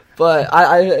 But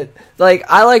I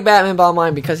like Batman bottom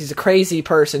line because he's a crazy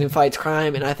person who fights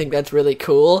crime, and I think that's really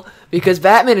cool. Because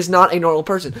Batman is not a normal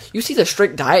person. You see the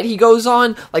strict diet he goes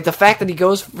on, like the fact that he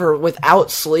goes without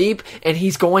sleep, and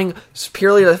he's going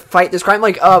purely to fight this crime.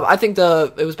 Like, I think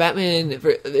it was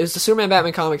the Superman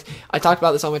Batman comics. I talked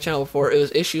about this on my channel before. It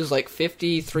was issues like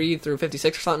 53 through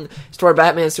 56 or something. It's to where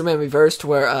Batman and Superman reverse to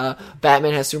where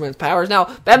Batman has Superman's powers. Now,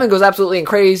 Batman goes absolutely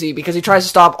crazy because he tries to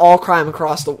stop all crime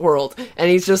across the world, and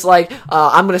he's just like,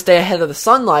 I'm going to stay ahead of the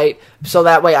sunlight so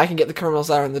that way I can get the criminals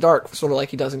that are in the dark, sort of like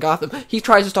he does in Gotham. He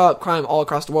tries to stop crime all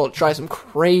across the world. It drives him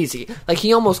crazy. Like,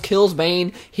 he almost kills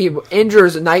Bane. He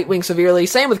injures Nightwing severely.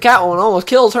 Same with Catwoman, almost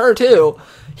kills her too.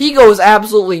 He goes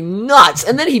absolutely nuts,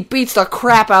 and then he beats the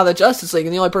crap out of the Justice League,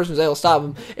 and the only person who's able to stop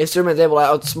him is Superman's able to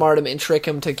outsmart him and trick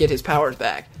him to get his powers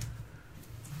back.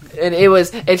 And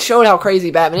it showed how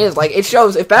crazy Batman is. Like, it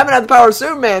shows, if Batman had the power of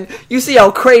Superman, you see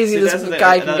how crazy this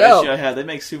guy can go. Issue I had. They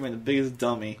make Superman the biggest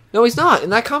dummy. No, he's not. In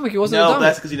that comic, he wasn't a dummy. No,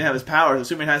 that's because he didn't have his powers.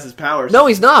 Superman has his powers. No,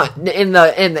 he's not. In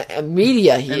the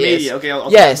media, he is. Media,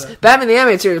 okay. Yes, Batman the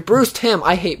Animated Series, Bruce Timm,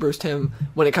 I hate Bruce Timm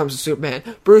when it comes to Superman.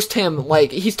 Bruce Timm,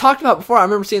 like, he's talked about before, I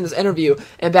remember seeing this interview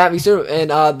in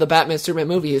the Batman Superman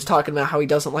movie, he was talking about how he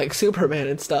doesn't like Superman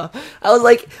and stuff. I was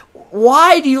like,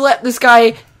 why do you let this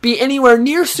guy be anywhere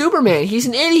near Superman? He's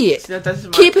an idiot.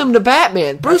 Keep him to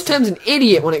Batman. Bruce Timm's an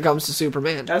idiot when it comes to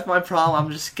Superman. That's my problem.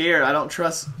 I'm just scared. I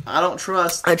trust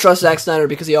I trust Zack Snyder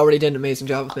because he already did an amazing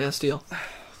job with Man of Steel.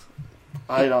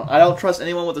 I don't trust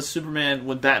anyone with a Superman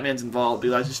when Batman's involved,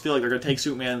 because I just feel like they're gonna take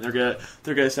Superman and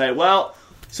they're gonna say, well,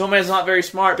 Superman's not very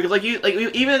smart, because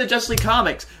even in the Justice League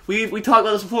comics, we talked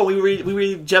about this before. We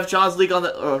read Jeff Johns'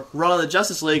 run on the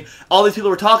Justice League. All these people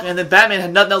were talking, and then Batman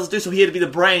had nothing else to do, so he had to be the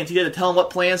brains. He had to tell him what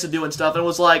plans to do and stuff. And it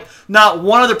was like not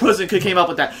one other person could came up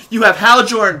with that. You have Hal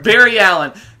Jordan, Barry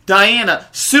Allen, Diana,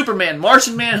 Superman,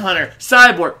 Martian Manhunter,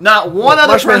 Cyborg. Not one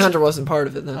other person. Martian Manhunter wasn't part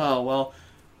of it then. Oh well,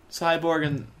 Cyborg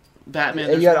and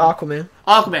Batman. You had Aquaman.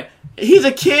 He's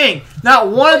a king. Not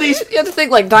one of these. You have to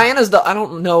think, like, Diana's I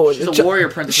don't know. She's a warrior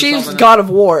princess. She's God of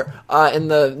War in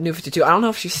the New 52. I don't know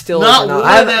if she still not is or not.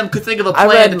 One of them could think of a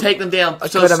plan to take them down. A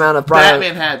good amount of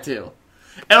Batman had to.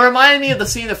 And it reminded me of the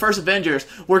scene in the first Avengers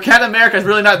where Captain America is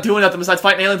really not doing nothing besides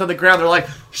fighting aliens on the ground. They're like,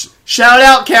 shout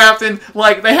out, Captain.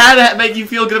 Like, they had to make you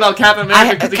feel good about Captain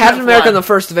America. Captain America in the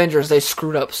first Avengers, they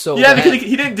screwed up so bad. Yeah, because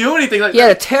he didn't do anything. Like, he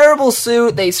had a terrible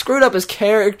suit. They screwed up his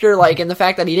character, like, in the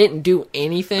fact that he didn't do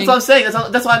anything. That's what I'm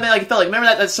saying. That's what I meant. Like, it felt like, remember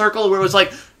that circle where it was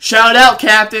like, shout out,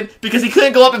 Captain, because he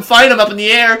couldn't go up and fight him up in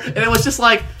the air, and it was just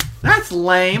like, that's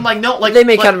lame. Like, no, like they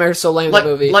made Captain America so lame in the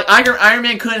movie. Like Iron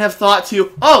Man couldn't have thought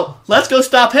to, oh, let's go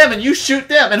stop him and you shoot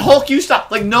them, and Hulk, you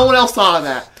stop. Like, no one else thought of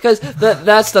that. Because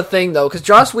that's the thing, though. Because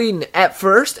Joss Whedon, at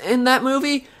first in that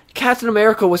movie, Captain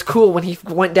America was cool when he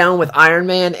went down with Iron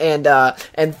Man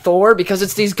and Thor, because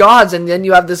it's these gods, and then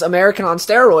you have this American on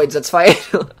steroids that's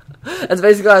fighting. That's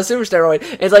basically a super steroid.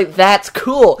 It's like, that's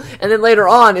cool. And then later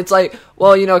on, it's like,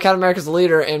 well, you know, Captain America's the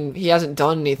leader, and he hasn't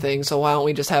done anything, so why don't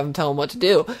we just have him tell him what to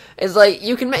do? It's like,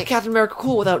 you can make Captain America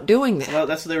cool without doing that. Well,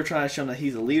 that's what they were trying to show him, that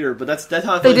he's a leader, but that's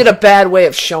how I feel they did a bad way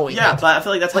of showing it. Yeah, but I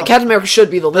feel like that's like, Captain America should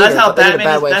be the leader, that's how but they did a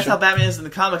bad way that's how Batman is in the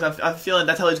comics. I'm feeling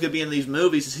that's how he's going to be in these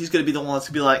movies. Is he's going to be the one that's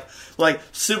going to be like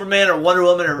Superman or Wonder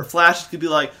Woman or Flash could be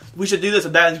like, we should do this,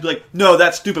 and Batman's going to be like, no,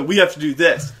 that's stupid, we have to do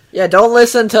this. Yeah, don't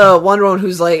listen to Wonder Woman,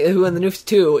 who in the New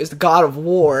 52 is the God of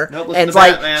War, nope, and it's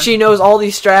like Batman. She knows all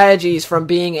these strategies from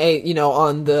being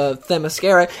on the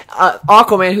Themyscira.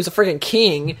 Aquaman, who's a freaking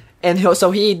king, and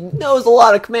so he knows a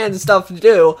lot of commands and stuff to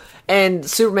do. And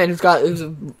Superman, who's got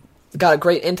a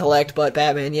great intellect, but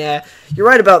Batman, yeah, you're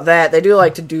right about that. They do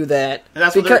like to do that, and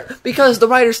that's because the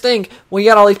writers think, well, you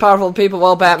got all these powerful people,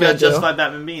 well, Batman. You gotta justify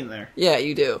Batman being there. Yeah,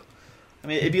 you do. I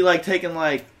mean, it'd be like taking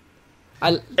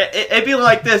it'd be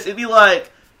like this. It'd be like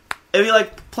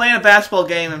playing a basketball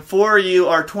game, and 4 of you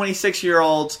are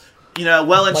 26-year-olds,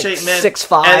 well in shape men.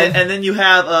 6'5", and then you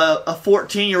have a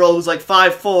 14-year-old who's like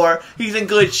 5'4". He's in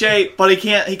good shape, but he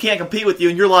can't compete with you,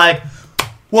 and you're like,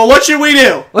 well, what should we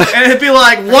do? And it'd be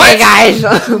like, what? Hey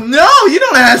guys, no, you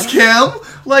don't ask him.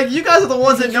 Like, you guys are the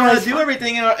ones that know how to do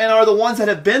everything and are the ones that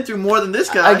have been through more than this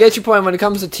guy. I get your point. When it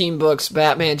comes to team books,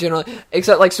 Batman generally,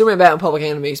 except like Superman, Batman, Public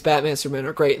Enemies, Batman and Superman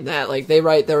are great in that. Like, they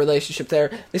write their relationship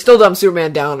there. They still dumb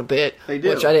Superman down a bit, they do,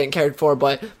 which I didn't care for.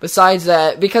 But besides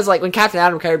that, because like when Captain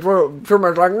Atom carried,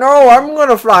 Superman's like, no, I'm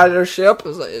gonna fly their ship. It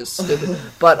was like, it's stupid.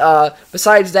 But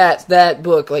besides that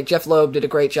book, like Jeff Loeb did a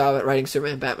great job at writing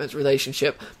Superman and Batman's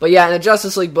relationship. But yeah, in the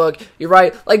Justice League book, you're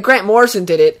right. Like Grant Morrison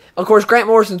did it. Of course, Grant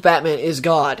Morrison's Batman is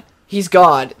God. He's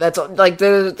God. That's like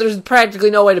there's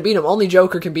practically no way to beat him. Only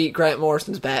Joker can beat Grant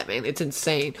Morrison's Batman. It's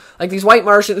insane. Like these white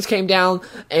Martians came down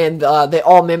and they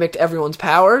all mimicked everyone's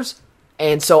powers,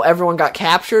 and so everyone got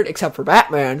captured except for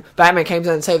Batman. Batman came in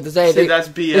and saved the day. That's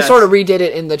BS. They sort of redid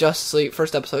it in the Justice League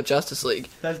first episode of Justice League,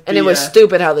 and it was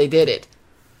stupid how they did it.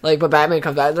 Like, but Batman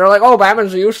comes out, and they're like, oh,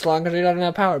 Batman's a useless because he doesn't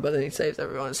have power, but then he saves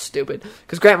everyone. It's stupid.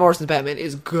 Because Grant Morrison's Batman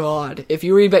is God. If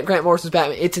you read Grant Morrison's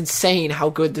Batman, it's insane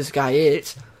how good this guy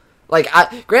is. Like,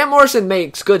 Grant Morrison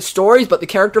makes good stories, but the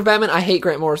character of Batman, I hate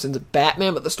Grant Morrison's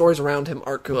Batman, but the stories around him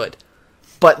are good.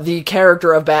 But the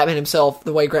character of Batman himself,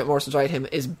 the way Grant Morrison's write him,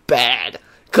 is bad.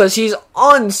 Because he's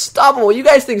unstoppable. You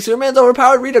guys think Superman's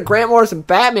overpowered? Read a Grant Morrison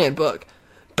Batman book.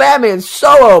 Batman's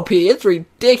so OP, it's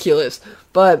ridiculous.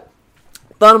 But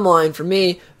bottom line, for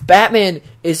me, Batman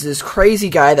is this crazy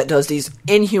guy that does these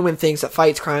inhuman things that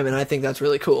fights crime, and I think that's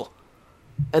really cool.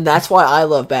 And that's why I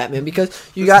love Batman, because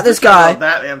you got this guy.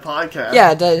 Batman podcast.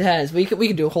 Yeah, it has. We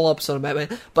could do a whole episode on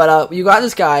Batman. But you got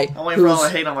this guy. I'm waiting for all the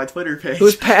hate on my Twitter page.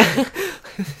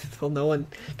 Well, no one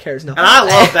cares. No. And I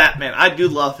love Batman. I do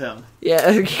love him.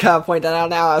 Yeah, you gotta point that out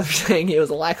now. I was saying he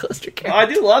was a lackluster character.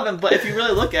 I do love him, but if you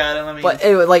really look at him, I mean... But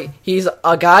anyway, like, he's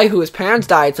a guy whose parents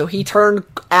died, so he turned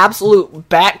absolute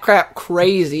bat crap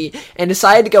crazy and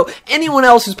decided to go... Anyone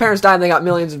else whose parents died and they got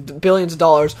billions of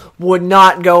dollars would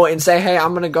not go and say, hey,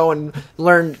 I'm gonna go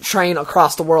and train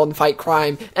across the world and fight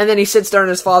crime. And then he sits there in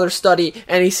his father's study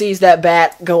and he sees that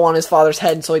bat go on his father's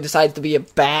head, and so he decides to be a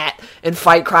bat and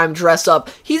fight crime, dress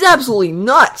up. He's absolutely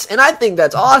nuts, and I think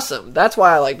that's awesome. That's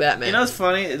why I like Batman. You know what's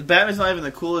funny? Batman's not even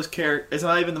the coolest character. It's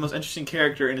not even the most interesting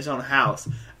character in his own house.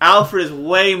 Alfred is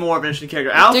way more of an interesting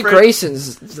character. Alfred, Dick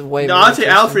Grayson's the way. No, I'd say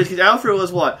Alfred, because Alfred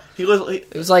was what? He was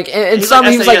like, and some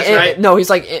he was like, right? No, he's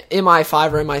like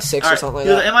MI5 or MI6 or something like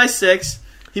that. He was MI6.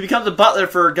 He becomes a butler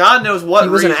for God knows what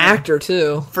reason. He was an actor,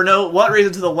 too. For what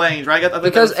reason to the Waynes, right?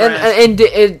 Because, and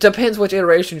it depends which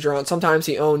iterations you're on. Sometimes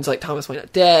he owns, like, Thomas Wayne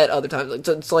Dead. Other times,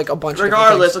 it's like a bunch of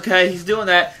Regardless, okay, he's doing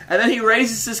that. And then he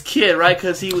raises this kid, right?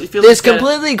 Because he feels this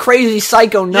completely crazy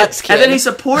psycho nuts kid. And then he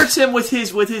supports him with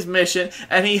his mission,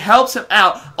 and he helps him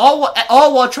out, all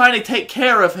while trying to take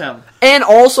care of him. And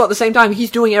also, at the same time,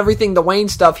 he's doing everything the Wayne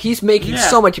stuff. He's making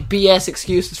so much BS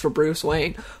excuses for Bruce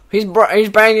Wayne. He's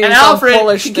banging and some Alfred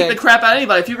Polish can kick the crap out of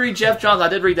anybody. If you read Jeff Johns, I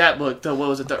did read that book. What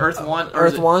was it? The Earth One?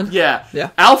 Earth One? Yeah.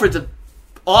 Yeah. Alfred's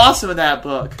awesome in that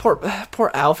book.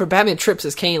 Poor Alfred. Batman trips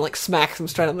his cane, like, smacks him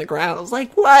straight on the ground. I was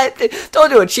like, what?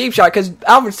 Don't do a cheap shot, because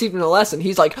Alfred's teaching him a lesson.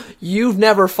 He's like, you've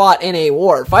never fought in a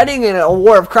war. Fighting in a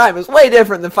war of crime is way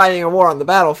different than fighting a war on the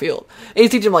battlefield. And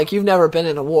he's teaching him, like, you've never been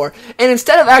in a war. And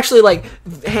instead of actually, like,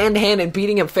 hand-to-hand and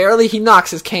beating him fairly, he knocks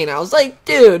his cane out. I was like,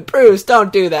 dude, Bruce,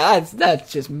 don't do that.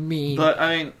 That's just mean. But,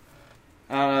 I mean...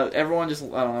 everyone just,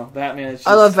 I don't know, Batman is just...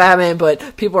 I love Batman,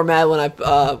 but people are mad when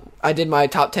I did my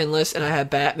top 10 list and I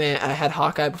had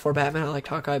Hawkeye before Batman. I liked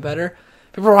Hawkeye better.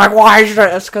 People are like, why?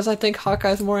 That's because I think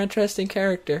Hawkeye's a more interesting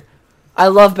character. I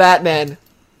love Batman,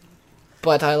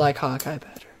 but I like Hawkeye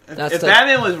better. If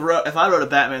I wrote a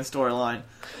Batman storyline...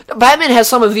 Batman has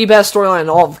some of the best storyline in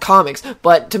all of comics,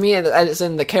 but to me, as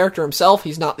in the character himself,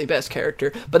 he's not the best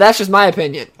character. But that's just my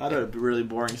opinion. I'd have a really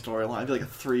boring storyline. It'd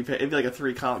be like a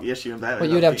 3-comic issue in Batman. But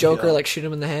you'd have Joker like shoot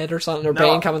him in the head or something, or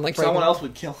Bane coming like someone else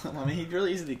would kill him. I mean, he's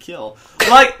really easy to kill.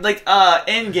 like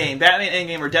Endgame, Batman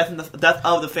Endgame, or Death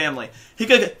of the Family. He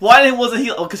could. Why wasn't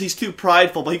he? Because he's too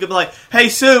prideful. But he could be like, "Hey,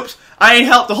 Soups, I ain't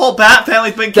helped. The whole Bat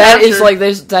family's been captured." That is like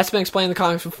that's been explained in the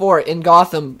comics before. In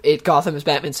Gotham, Gotham is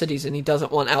Batman cities, and he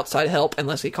doesn't want outside help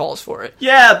unless he calls for it.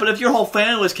 Yeah, but if your whole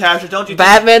family was captured, don't you?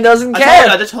 Batman doesn't care.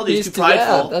 I just told you he's too prideful.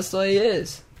 Yeah, that's the way he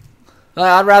is.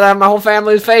 I'd rather have my whole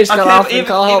family's face cut off than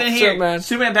call help Superman.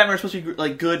 Superman and Batman are supposed to be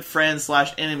like good friends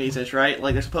 / enemies, right?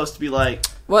 Like they're supposed to be like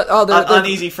what? Oh, they're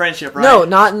uneasy friendship, right? No,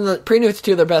 not in the Pre-New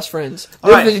 52. They're best friends.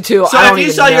 New Right. 52. So I don't if you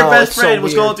even saw your know, best friend so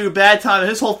was weird. going through a bad time and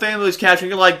his whole family was captured,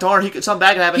 you're like, darn, something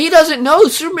bad could happen. He doesn't know.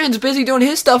 Superman's busy doing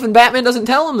his stuff, and Batman doesn't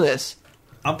tell him this.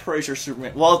 I'm pretty sure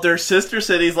Superman. Well, if they're sister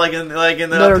cities, like in the no,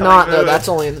 they're not. movie. No, that's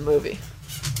only in the movie.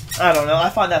 I don't know. I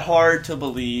find that hard to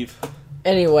believe.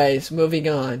 Anyways, moving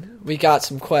on. We got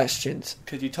some questions.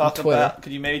 Could you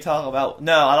maybe talk about?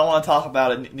 No, I don't want to talk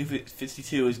about it. New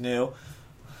 52 is new.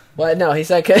 What? No, he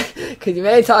said, could you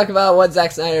maybe talk about what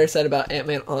Zack Snyder said about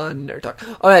Ant-Man on Nerd Talk?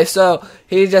 Okay, so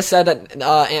he just said that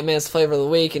Ant-Man's the flavor of the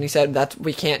week, and he said that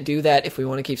we can't do that if we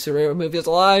want to keep superhero movies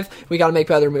alive. We got to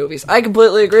make other movies. I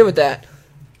completely agree with that.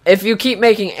 If you keep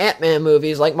making Ant-Man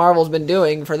movies like Marvel's been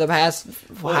doing for the past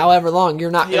however long,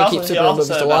 you're not going to keep superhero movies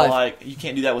alive. Like, you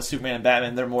can't do that with Superman and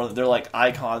Batman. They're like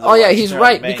icons. Oh yeah, he's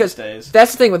right, because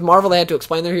that's the thing with Marvel. They had to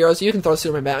explain their heroes. You can throw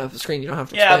Superman and Batman off the screen. You don't have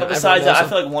to explain but besides that, I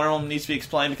feel like Wonder Woman needs to be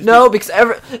explained.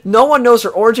 Because no one knows her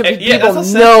origin. People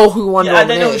know who Wonder Woman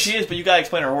is. I know who she is, but you got to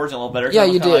explain her origin a little better. Yeah,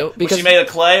 you do. Was she made of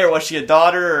clay, or was she a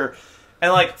daughter,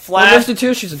 And like Flash,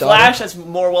 she's a daughter. Flash that's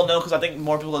more well known because I think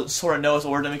more people sort of know his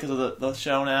origin because of the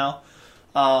show now.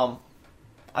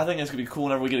 I think it's gonna be cool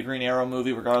whenever we get a Green Arrow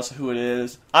movie, regardless of who it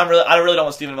is. I really don't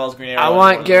want Stephen Amell's Green Arrow. I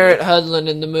want Garrett Hedlund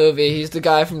in the movie. He's the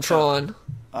guy from Tron.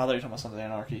 I thought you were talking about Sons of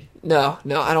Anarchy. No,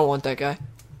 I don't want that guy.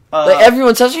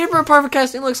 Everyone says he's a perfect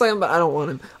casting. Looks like him, but I don't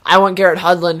want him. I want Garrett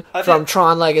Hedlund from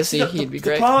Tron Legacy. He'd be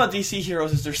great. The problem with DC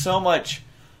heroes is they're so much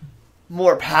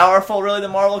more powerful, really, than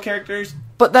Marvel characters.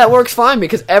 But that works fine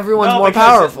because everyone's more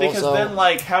powerful. Because then,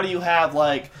 like, how do you have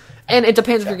like? And it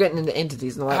depends if you're getting into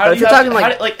entities and all that. But if you're talking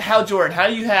Hal Jordan, how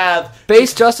do you have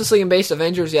base Justice League and base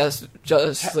Avengers? Yes,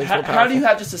 Justice League. How do you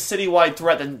have just a citywide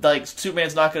threat that like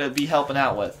Superman's not going to be helping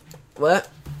out with? What?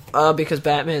 Because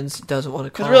Batman doesn't want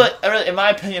to call. Because really, in my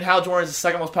opinion, Hal Jordan is the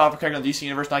second most powerful character in the DC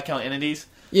universe, not counting entities.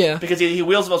 Yeah. Because he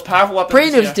wields the most powerful weapon.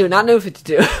 Pre-New 52, not New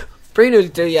 52. Pre-New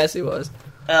 52, yes, he was.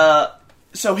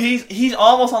 So he's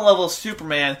almost on level of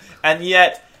Superman, and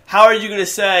yet, how are you going to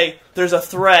say there's a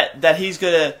threat that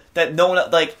that no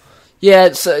one, like... Yeah,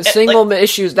 it's single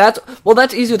issues.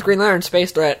 That's easy with Green Lantern,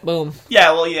 space threat, boom.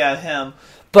 Yeah, well, yeah, him.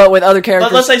 But with other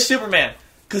characters... Let's say Superman,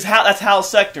 because that's Hal's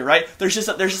sector, right? There's just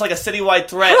like a citywide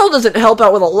threat. Hal doesn't help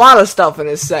out with a lot of stuff in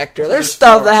his sector. There's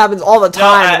stuff that happens all the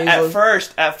time. No,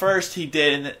 at first he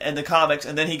did in the comics,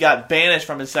 and then he got banished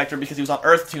from his sector because he was on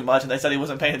Earth too much, and they said he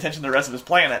wasn't paying attention to the rest of his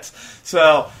planets.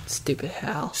 So stupid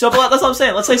Hal. So but that's what I'm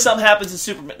saying. Let's say something happens to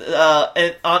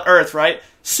Superman on Earth, right?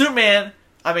 Superman,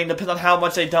 I mean, depends on how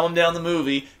much they dumb him down in the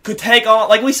movie, could take on,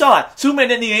 like we saw it. Superman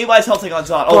didn't need anybody's help to take on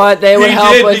Zod. But they would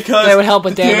help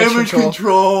with damage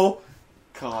control.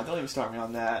 God, don't even start me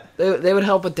on that. They would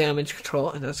help with damage control,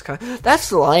 and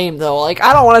that's lame though. Like,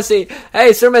 I don't want to see,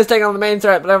 hey, Superman's taking on the main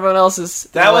threat, but everyone else is.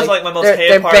 That was like my most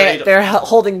hated part. They're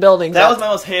holding buildings. That was my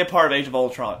most hated part of Age of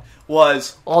Ultron.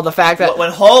 Was all the fact that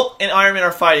when Hulk and Iron Man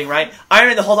are fighting, right? Iron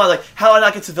Man the whole time was like, how do I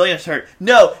not get civilians hurt?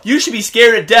 No, you should be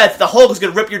scared to death. The Hulk is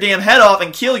going to rip your damn head off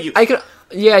and kill you. I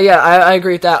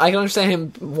agree with that. I can understand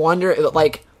him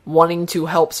wanting to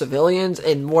help civilians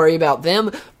and worry about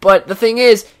them, but the thing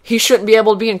is, he shouldn't be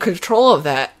able to be in control of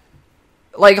that.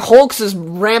 Like, Hulk's this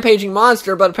rampaging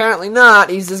monster, but apparently not.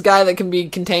 He's this guy that can be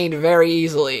contained very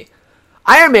easily.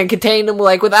 Iron Man contained him,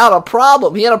 without a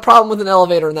problem. He had a problem with an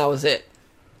elevator, and that was it.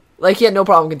 He had no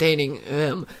problem containing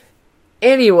him.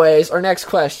 Anyways, our next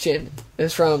question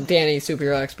is from Danny,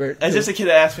 superhero expert. Is this a kid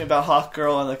that asked me about Hawk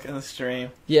Girl in the stream?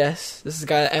 Yes, this is the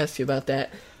guy that asked you about that.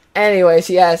 Anyways,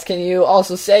 he asked, can you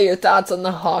also say your thoughts on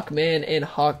the Hawkman and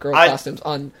Hawkgirl costumes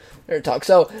on Nerd Talk?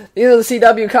 So, these are the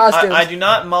CW costumes. I do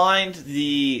not mind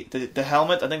the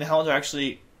helmet. I think the helmets are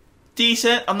actually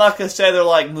decent. I'm not going to say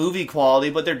they're movie quality,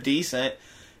 but they're decent.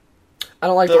 I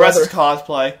don't like the rest is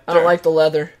cosplay. I don't like the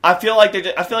leather. I feel like the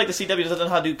CW doesn't know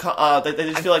how to do.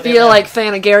 They just feel like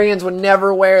Thanagarians would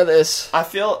never wear this. I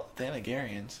feel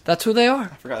Thanagarians. That's who they are.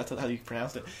 I forgot that's how you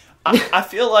pronounced it. I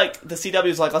feel like the CW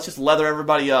is let's just leather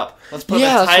everybody up. Let's put them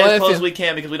as tight as clothes as we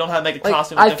can because we don't have to make a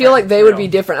costume. I feel like they would be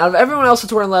different. Out of everyone else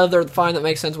that's wearing leather, fine, that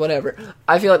makes sense, whatever.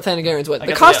 I feel like Thanagarians would.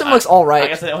 The costume looks alright. I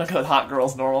guess they don't want to go with Hot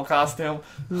Girl's normal costume.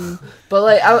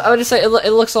 But I would just say it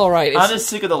looks alright. I'm just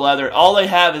sick of the leather. All they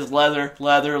have is leather.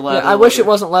 Yeah, I wish it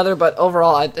wasn't leather, but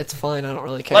overall, it's fine. I don't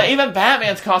really care. Even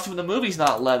Batman's costume in the movie's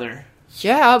not leather.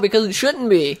 Yeah, because it shouldn't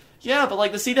be. Yeah, but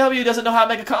the CW doesn't know how to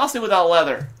make a costume without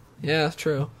leather. Yeah, that's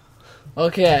true.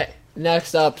 Okay,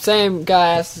 next up, same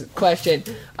guy asked a question.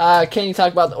 Can you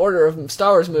talk about the order of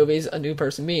Star Wars movies a new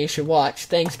person, me, should watch?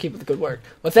 Thanks, keep up the good work.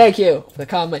 Well, thank you for the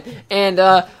comment. And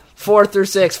 4 through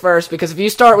 6 first, because if you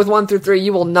start with 1 through 3,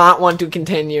 you will not want to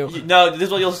continue. No, this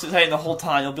is what you'll say the whole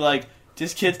time. You'll be like,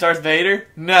 this kid Darth Vader?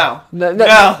 No,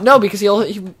 because he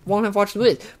won't have watched the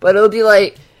movies. But it'll be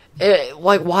why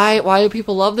do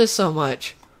people love this so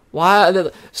much?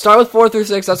 Why start with 4 through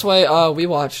 6? That's why we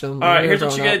watched them. All right, here's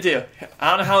what you gotta do.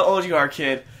 I don't know how old you are,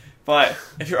 kid, but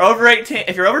if you're over 18,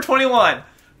 if you're over 21,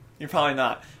 you're probably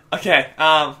not. Okay,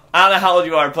 I don't know how old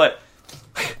you are, but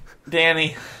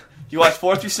Danny, you watch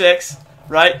 4 through 6,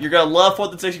 right? You're gonna love 4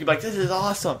 through 6. You're gonna be like, this is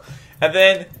awesome, and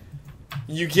then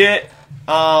you get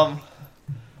if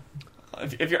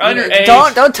you're underage,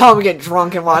 don't tell me to get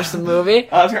drunk and watch the movie.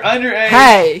 If you're underage,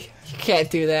 hey. Can't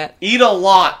do that. Eat a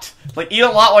lot. Eat a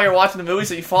lot while you're watching the movie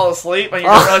so you fall asleep and you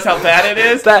don't realize how bad it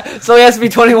is. So he has to be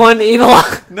 21 to eat a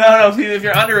lot? No, if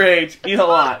you're underage, eat a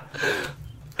lot.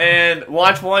 And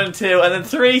watch 1 and 2, and then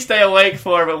 3 stay awake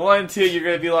for, but 1 and 2 you're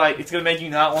going to be it's going to make you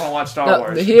not want to watch Star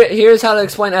Wars. Here's how to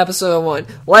explain episode 1.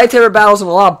 Lightsaber battles and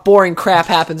a lot of boring crap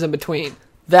happens in between.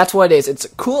 That's what it is. It's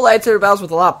cool lightsaber battles with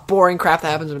a lot of boring crap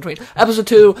that happens in between. Episode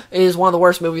 2 is one of the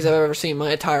worst movies I've ever seen in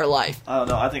my entire life. I don't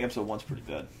know. I think episode 1's pretty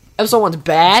good. Episode 1's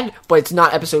bad, but it's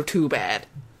not episode 2 bad.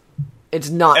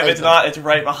 It's not. If it's not, it's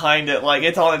right behind it.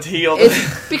 It's on its heels.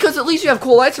 Because at least you have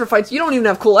cool lightsaber fights. You don't even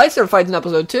have cool lightsaber fights in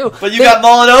episode 2. But you got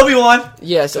Maul and Obi-Wan.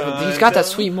 Yeah, so he's got that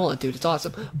sweet mullet, dude. It's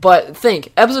awesome. But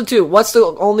think, episode 2, what's the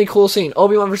only cool scene?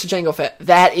 Obi-Wan versus Jango Fett.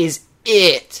 That is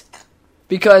it.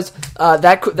 Because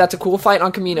that's a cool fight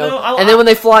on Kamino. And then when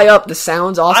they fly up, the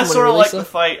sound's awesome. I sort of like the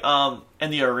fight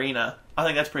in the arena. I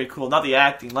think that's pretty cool. Not the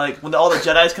acting. When all the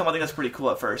Jedis come, I think that's pretty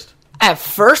cool at first. At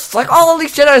first, it's all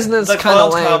these Jedis, and then it's kind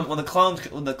of lame. When the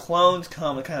clones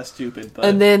come, it's kind of stupid. But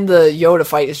and then the Yoda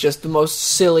fight is just the most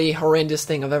silly, horrendous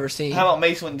thing I've ever seen. How about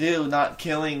Mace Windu not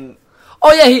killing?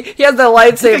 Oh yeah, he has that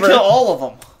lightsaber. He can kill all of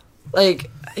them.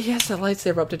 He has that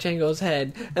lightsaber up to Jango's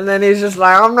head, and then he's just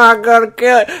like, "I'm not gonna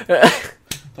kill it."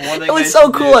 The one thing it was they so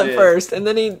should cool do at is- first, and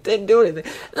then he didn't do anything.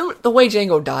 And the way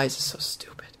Django dies is so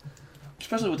stupid.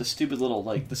 Especially with the stupid little,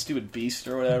 like, the stupid beast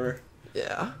or whatever.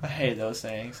 Yeah. I hate those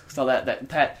things. So that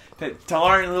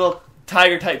darn little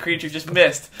tiger-type creature just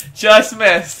missed. Just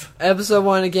missed. Episode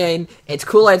 1, again, it's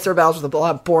Kool-Aid Sir Battles with a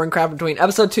lot of boring crap in between.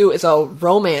 Episode 2 is a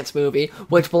romance movie,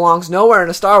 which belongs nowhere in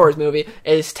a Star Wars movie. It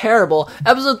is terrible.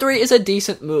 Episode 3 is a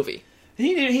decent movie.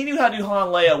 He knew how to do Han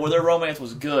and Leia where their romance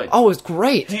was good. Oh, it's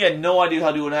great. He had no idea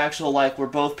how to do an actual, like, where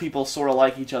both people sort of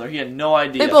like each other. He had no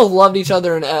idea. They both loved each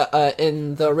other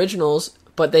in the originals,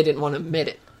 but they didn't want to admit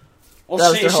it.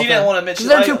 Well, she didn't want to admit. Because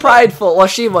they're too prideful. Well,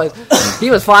 she was. He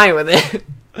was fine with it.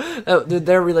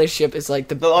 Their relationship is like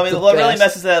the. I mean, the what really best.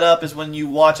 messes that up is when you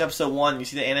watch episode 1, you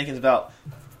see that Anakin's about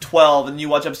 12, and you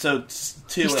watch episode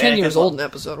 2. He's and 10 years Anakin's old in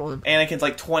episode 1. Anakin's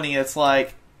like 20, and it's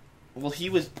like, well, he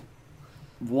was.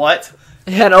 What?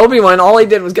 And Obi-Wan, all he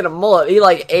did was get a mullet. He,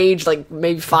 like, aged, like,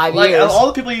 maybe 5 Like, years. all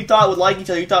the people you thought would like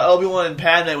each other, you thought Obi-Wan and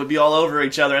Padme would be all over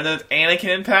each other, and then it's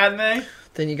Anakin and Padme?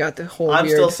 Then you got the whole I'm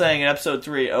weird... still saying in episode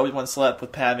 3, Obi-Wan slept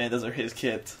with Padme, and those are his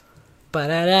kids.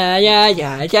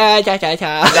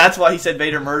 Ba-da-da-ya-ya-ya-ya-ya. That's why he said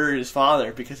Vader murdered his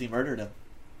father, because he murdered him.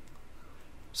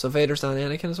 So Vader's not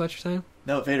Anakin, is what you're saying?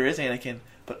 No, Vader is Anakin,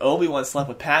 but Obi-Wan slept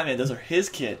with Padme, and those are his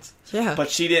kids. Yeah. But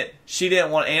she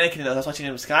didn't want Anakin to know, that's why she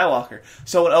named him Skywalker.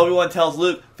 So when Obi-Wan tells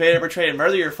Luke, Vader betrayed and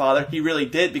murdered your father, he really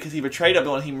did, because he betrayed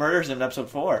Obi-Wan, he murders him in episode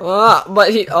 4.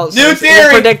 But he... Oh, so New he's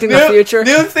theory! predicting the future?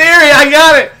 New theory, I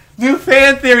got it! New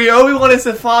fan theory, Obi-Wan is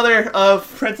the father of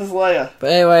Princess Leia.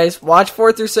 But anyways, watch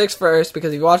 4 through 6 first,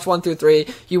 because if you watch 1 through 3,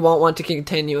 you won't want to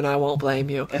continue, and I won't blame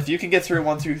you. If you can get through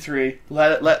 1 through 3,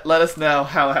 let us know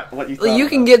what you thought. You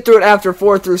can about get through it after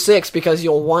 4 through 6, because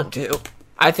you'll want to.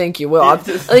 I think you will. Yeah, I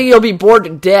think you'll be bored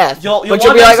to death. You'll but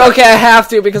you'll be watch like, okay, I have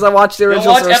to, because I watched the You'll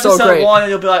originals, watch and they're so episode great. 1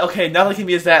 and you'll be like, okay, nothing can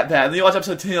be as that bad. And then you watch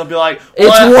episode 2 and you'll be like, It's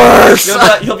what? worse!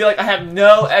 You'll be like, I have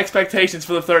no expectations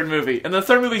for the third movie. And the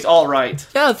third movie's alright.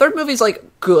 Yeah, the third movie's, like,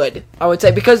 good, I would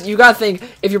say, because you gotta think,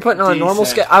 if you're putting on a normal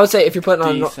Decent. scale, I would say if you're putting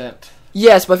on Decent.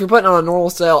 yes, but if you're putting on a normal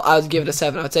scale, I would give it a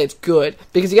 7. I would say it's good.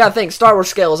 Because you gotta think, Star Wars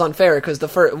scale is unfair, because the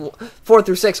 4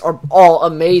 through 6 are all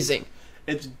amazing.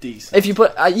 It's decent. If you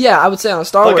put, I would say on a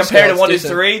Star But Wars compared scale, to 1 to it's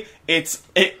decent. 3, it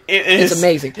is... It's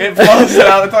amazing. It blows it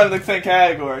out. It's on the same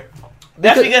category.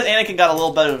 That's Because- because Anakin got a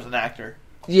little better as an actor.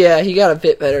 Yeah, he got a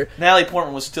bit better. Natalie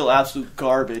Portman was still absolute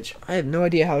garbage. I have no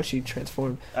idea how she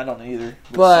transformed. I don't know either.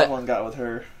 But- someone got with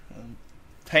her.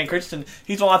 Hank Christensen,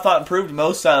 he's the one I thought improved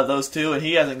most out of those two, and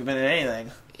he hasn't been in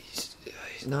anything.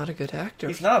 He's not a good actor.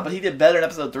 He's not, but he did better in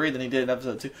episode 3 than he did in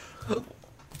episode 2.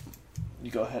 You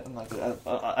go ahead. I'm not good.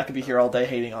 I could be here all day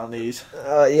hating on these.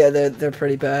 Yeah, they're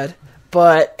pretty bad.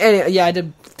 But anyway, yeah, I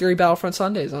did 3 Battlefront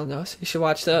Sundays on those. You should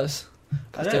watch those.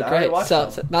 I They're did. I already great. watched So,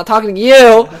 them. not talking to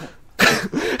you.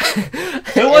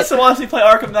 Who wants to watch me play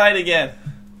Arkham Knight again?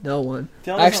 No one.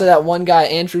 Tell me Actually, something. that one guy,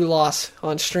 Andrew Loss,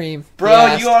 on stream. Bro, he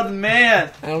asked- you are the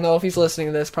man. I don't know if he's listening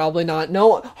to this. Probably not.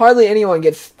 No, hardly anyone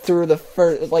gets through the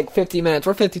first, 50 minutes.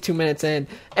 We're 52 minutes in.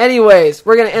 Anyways,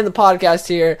 we're going to end the podcast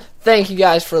here. Thank you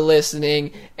guys for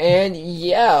listening. And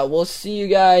yeah, we'll see you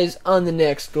guys on the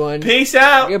next one. Peace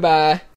out. Goodbye.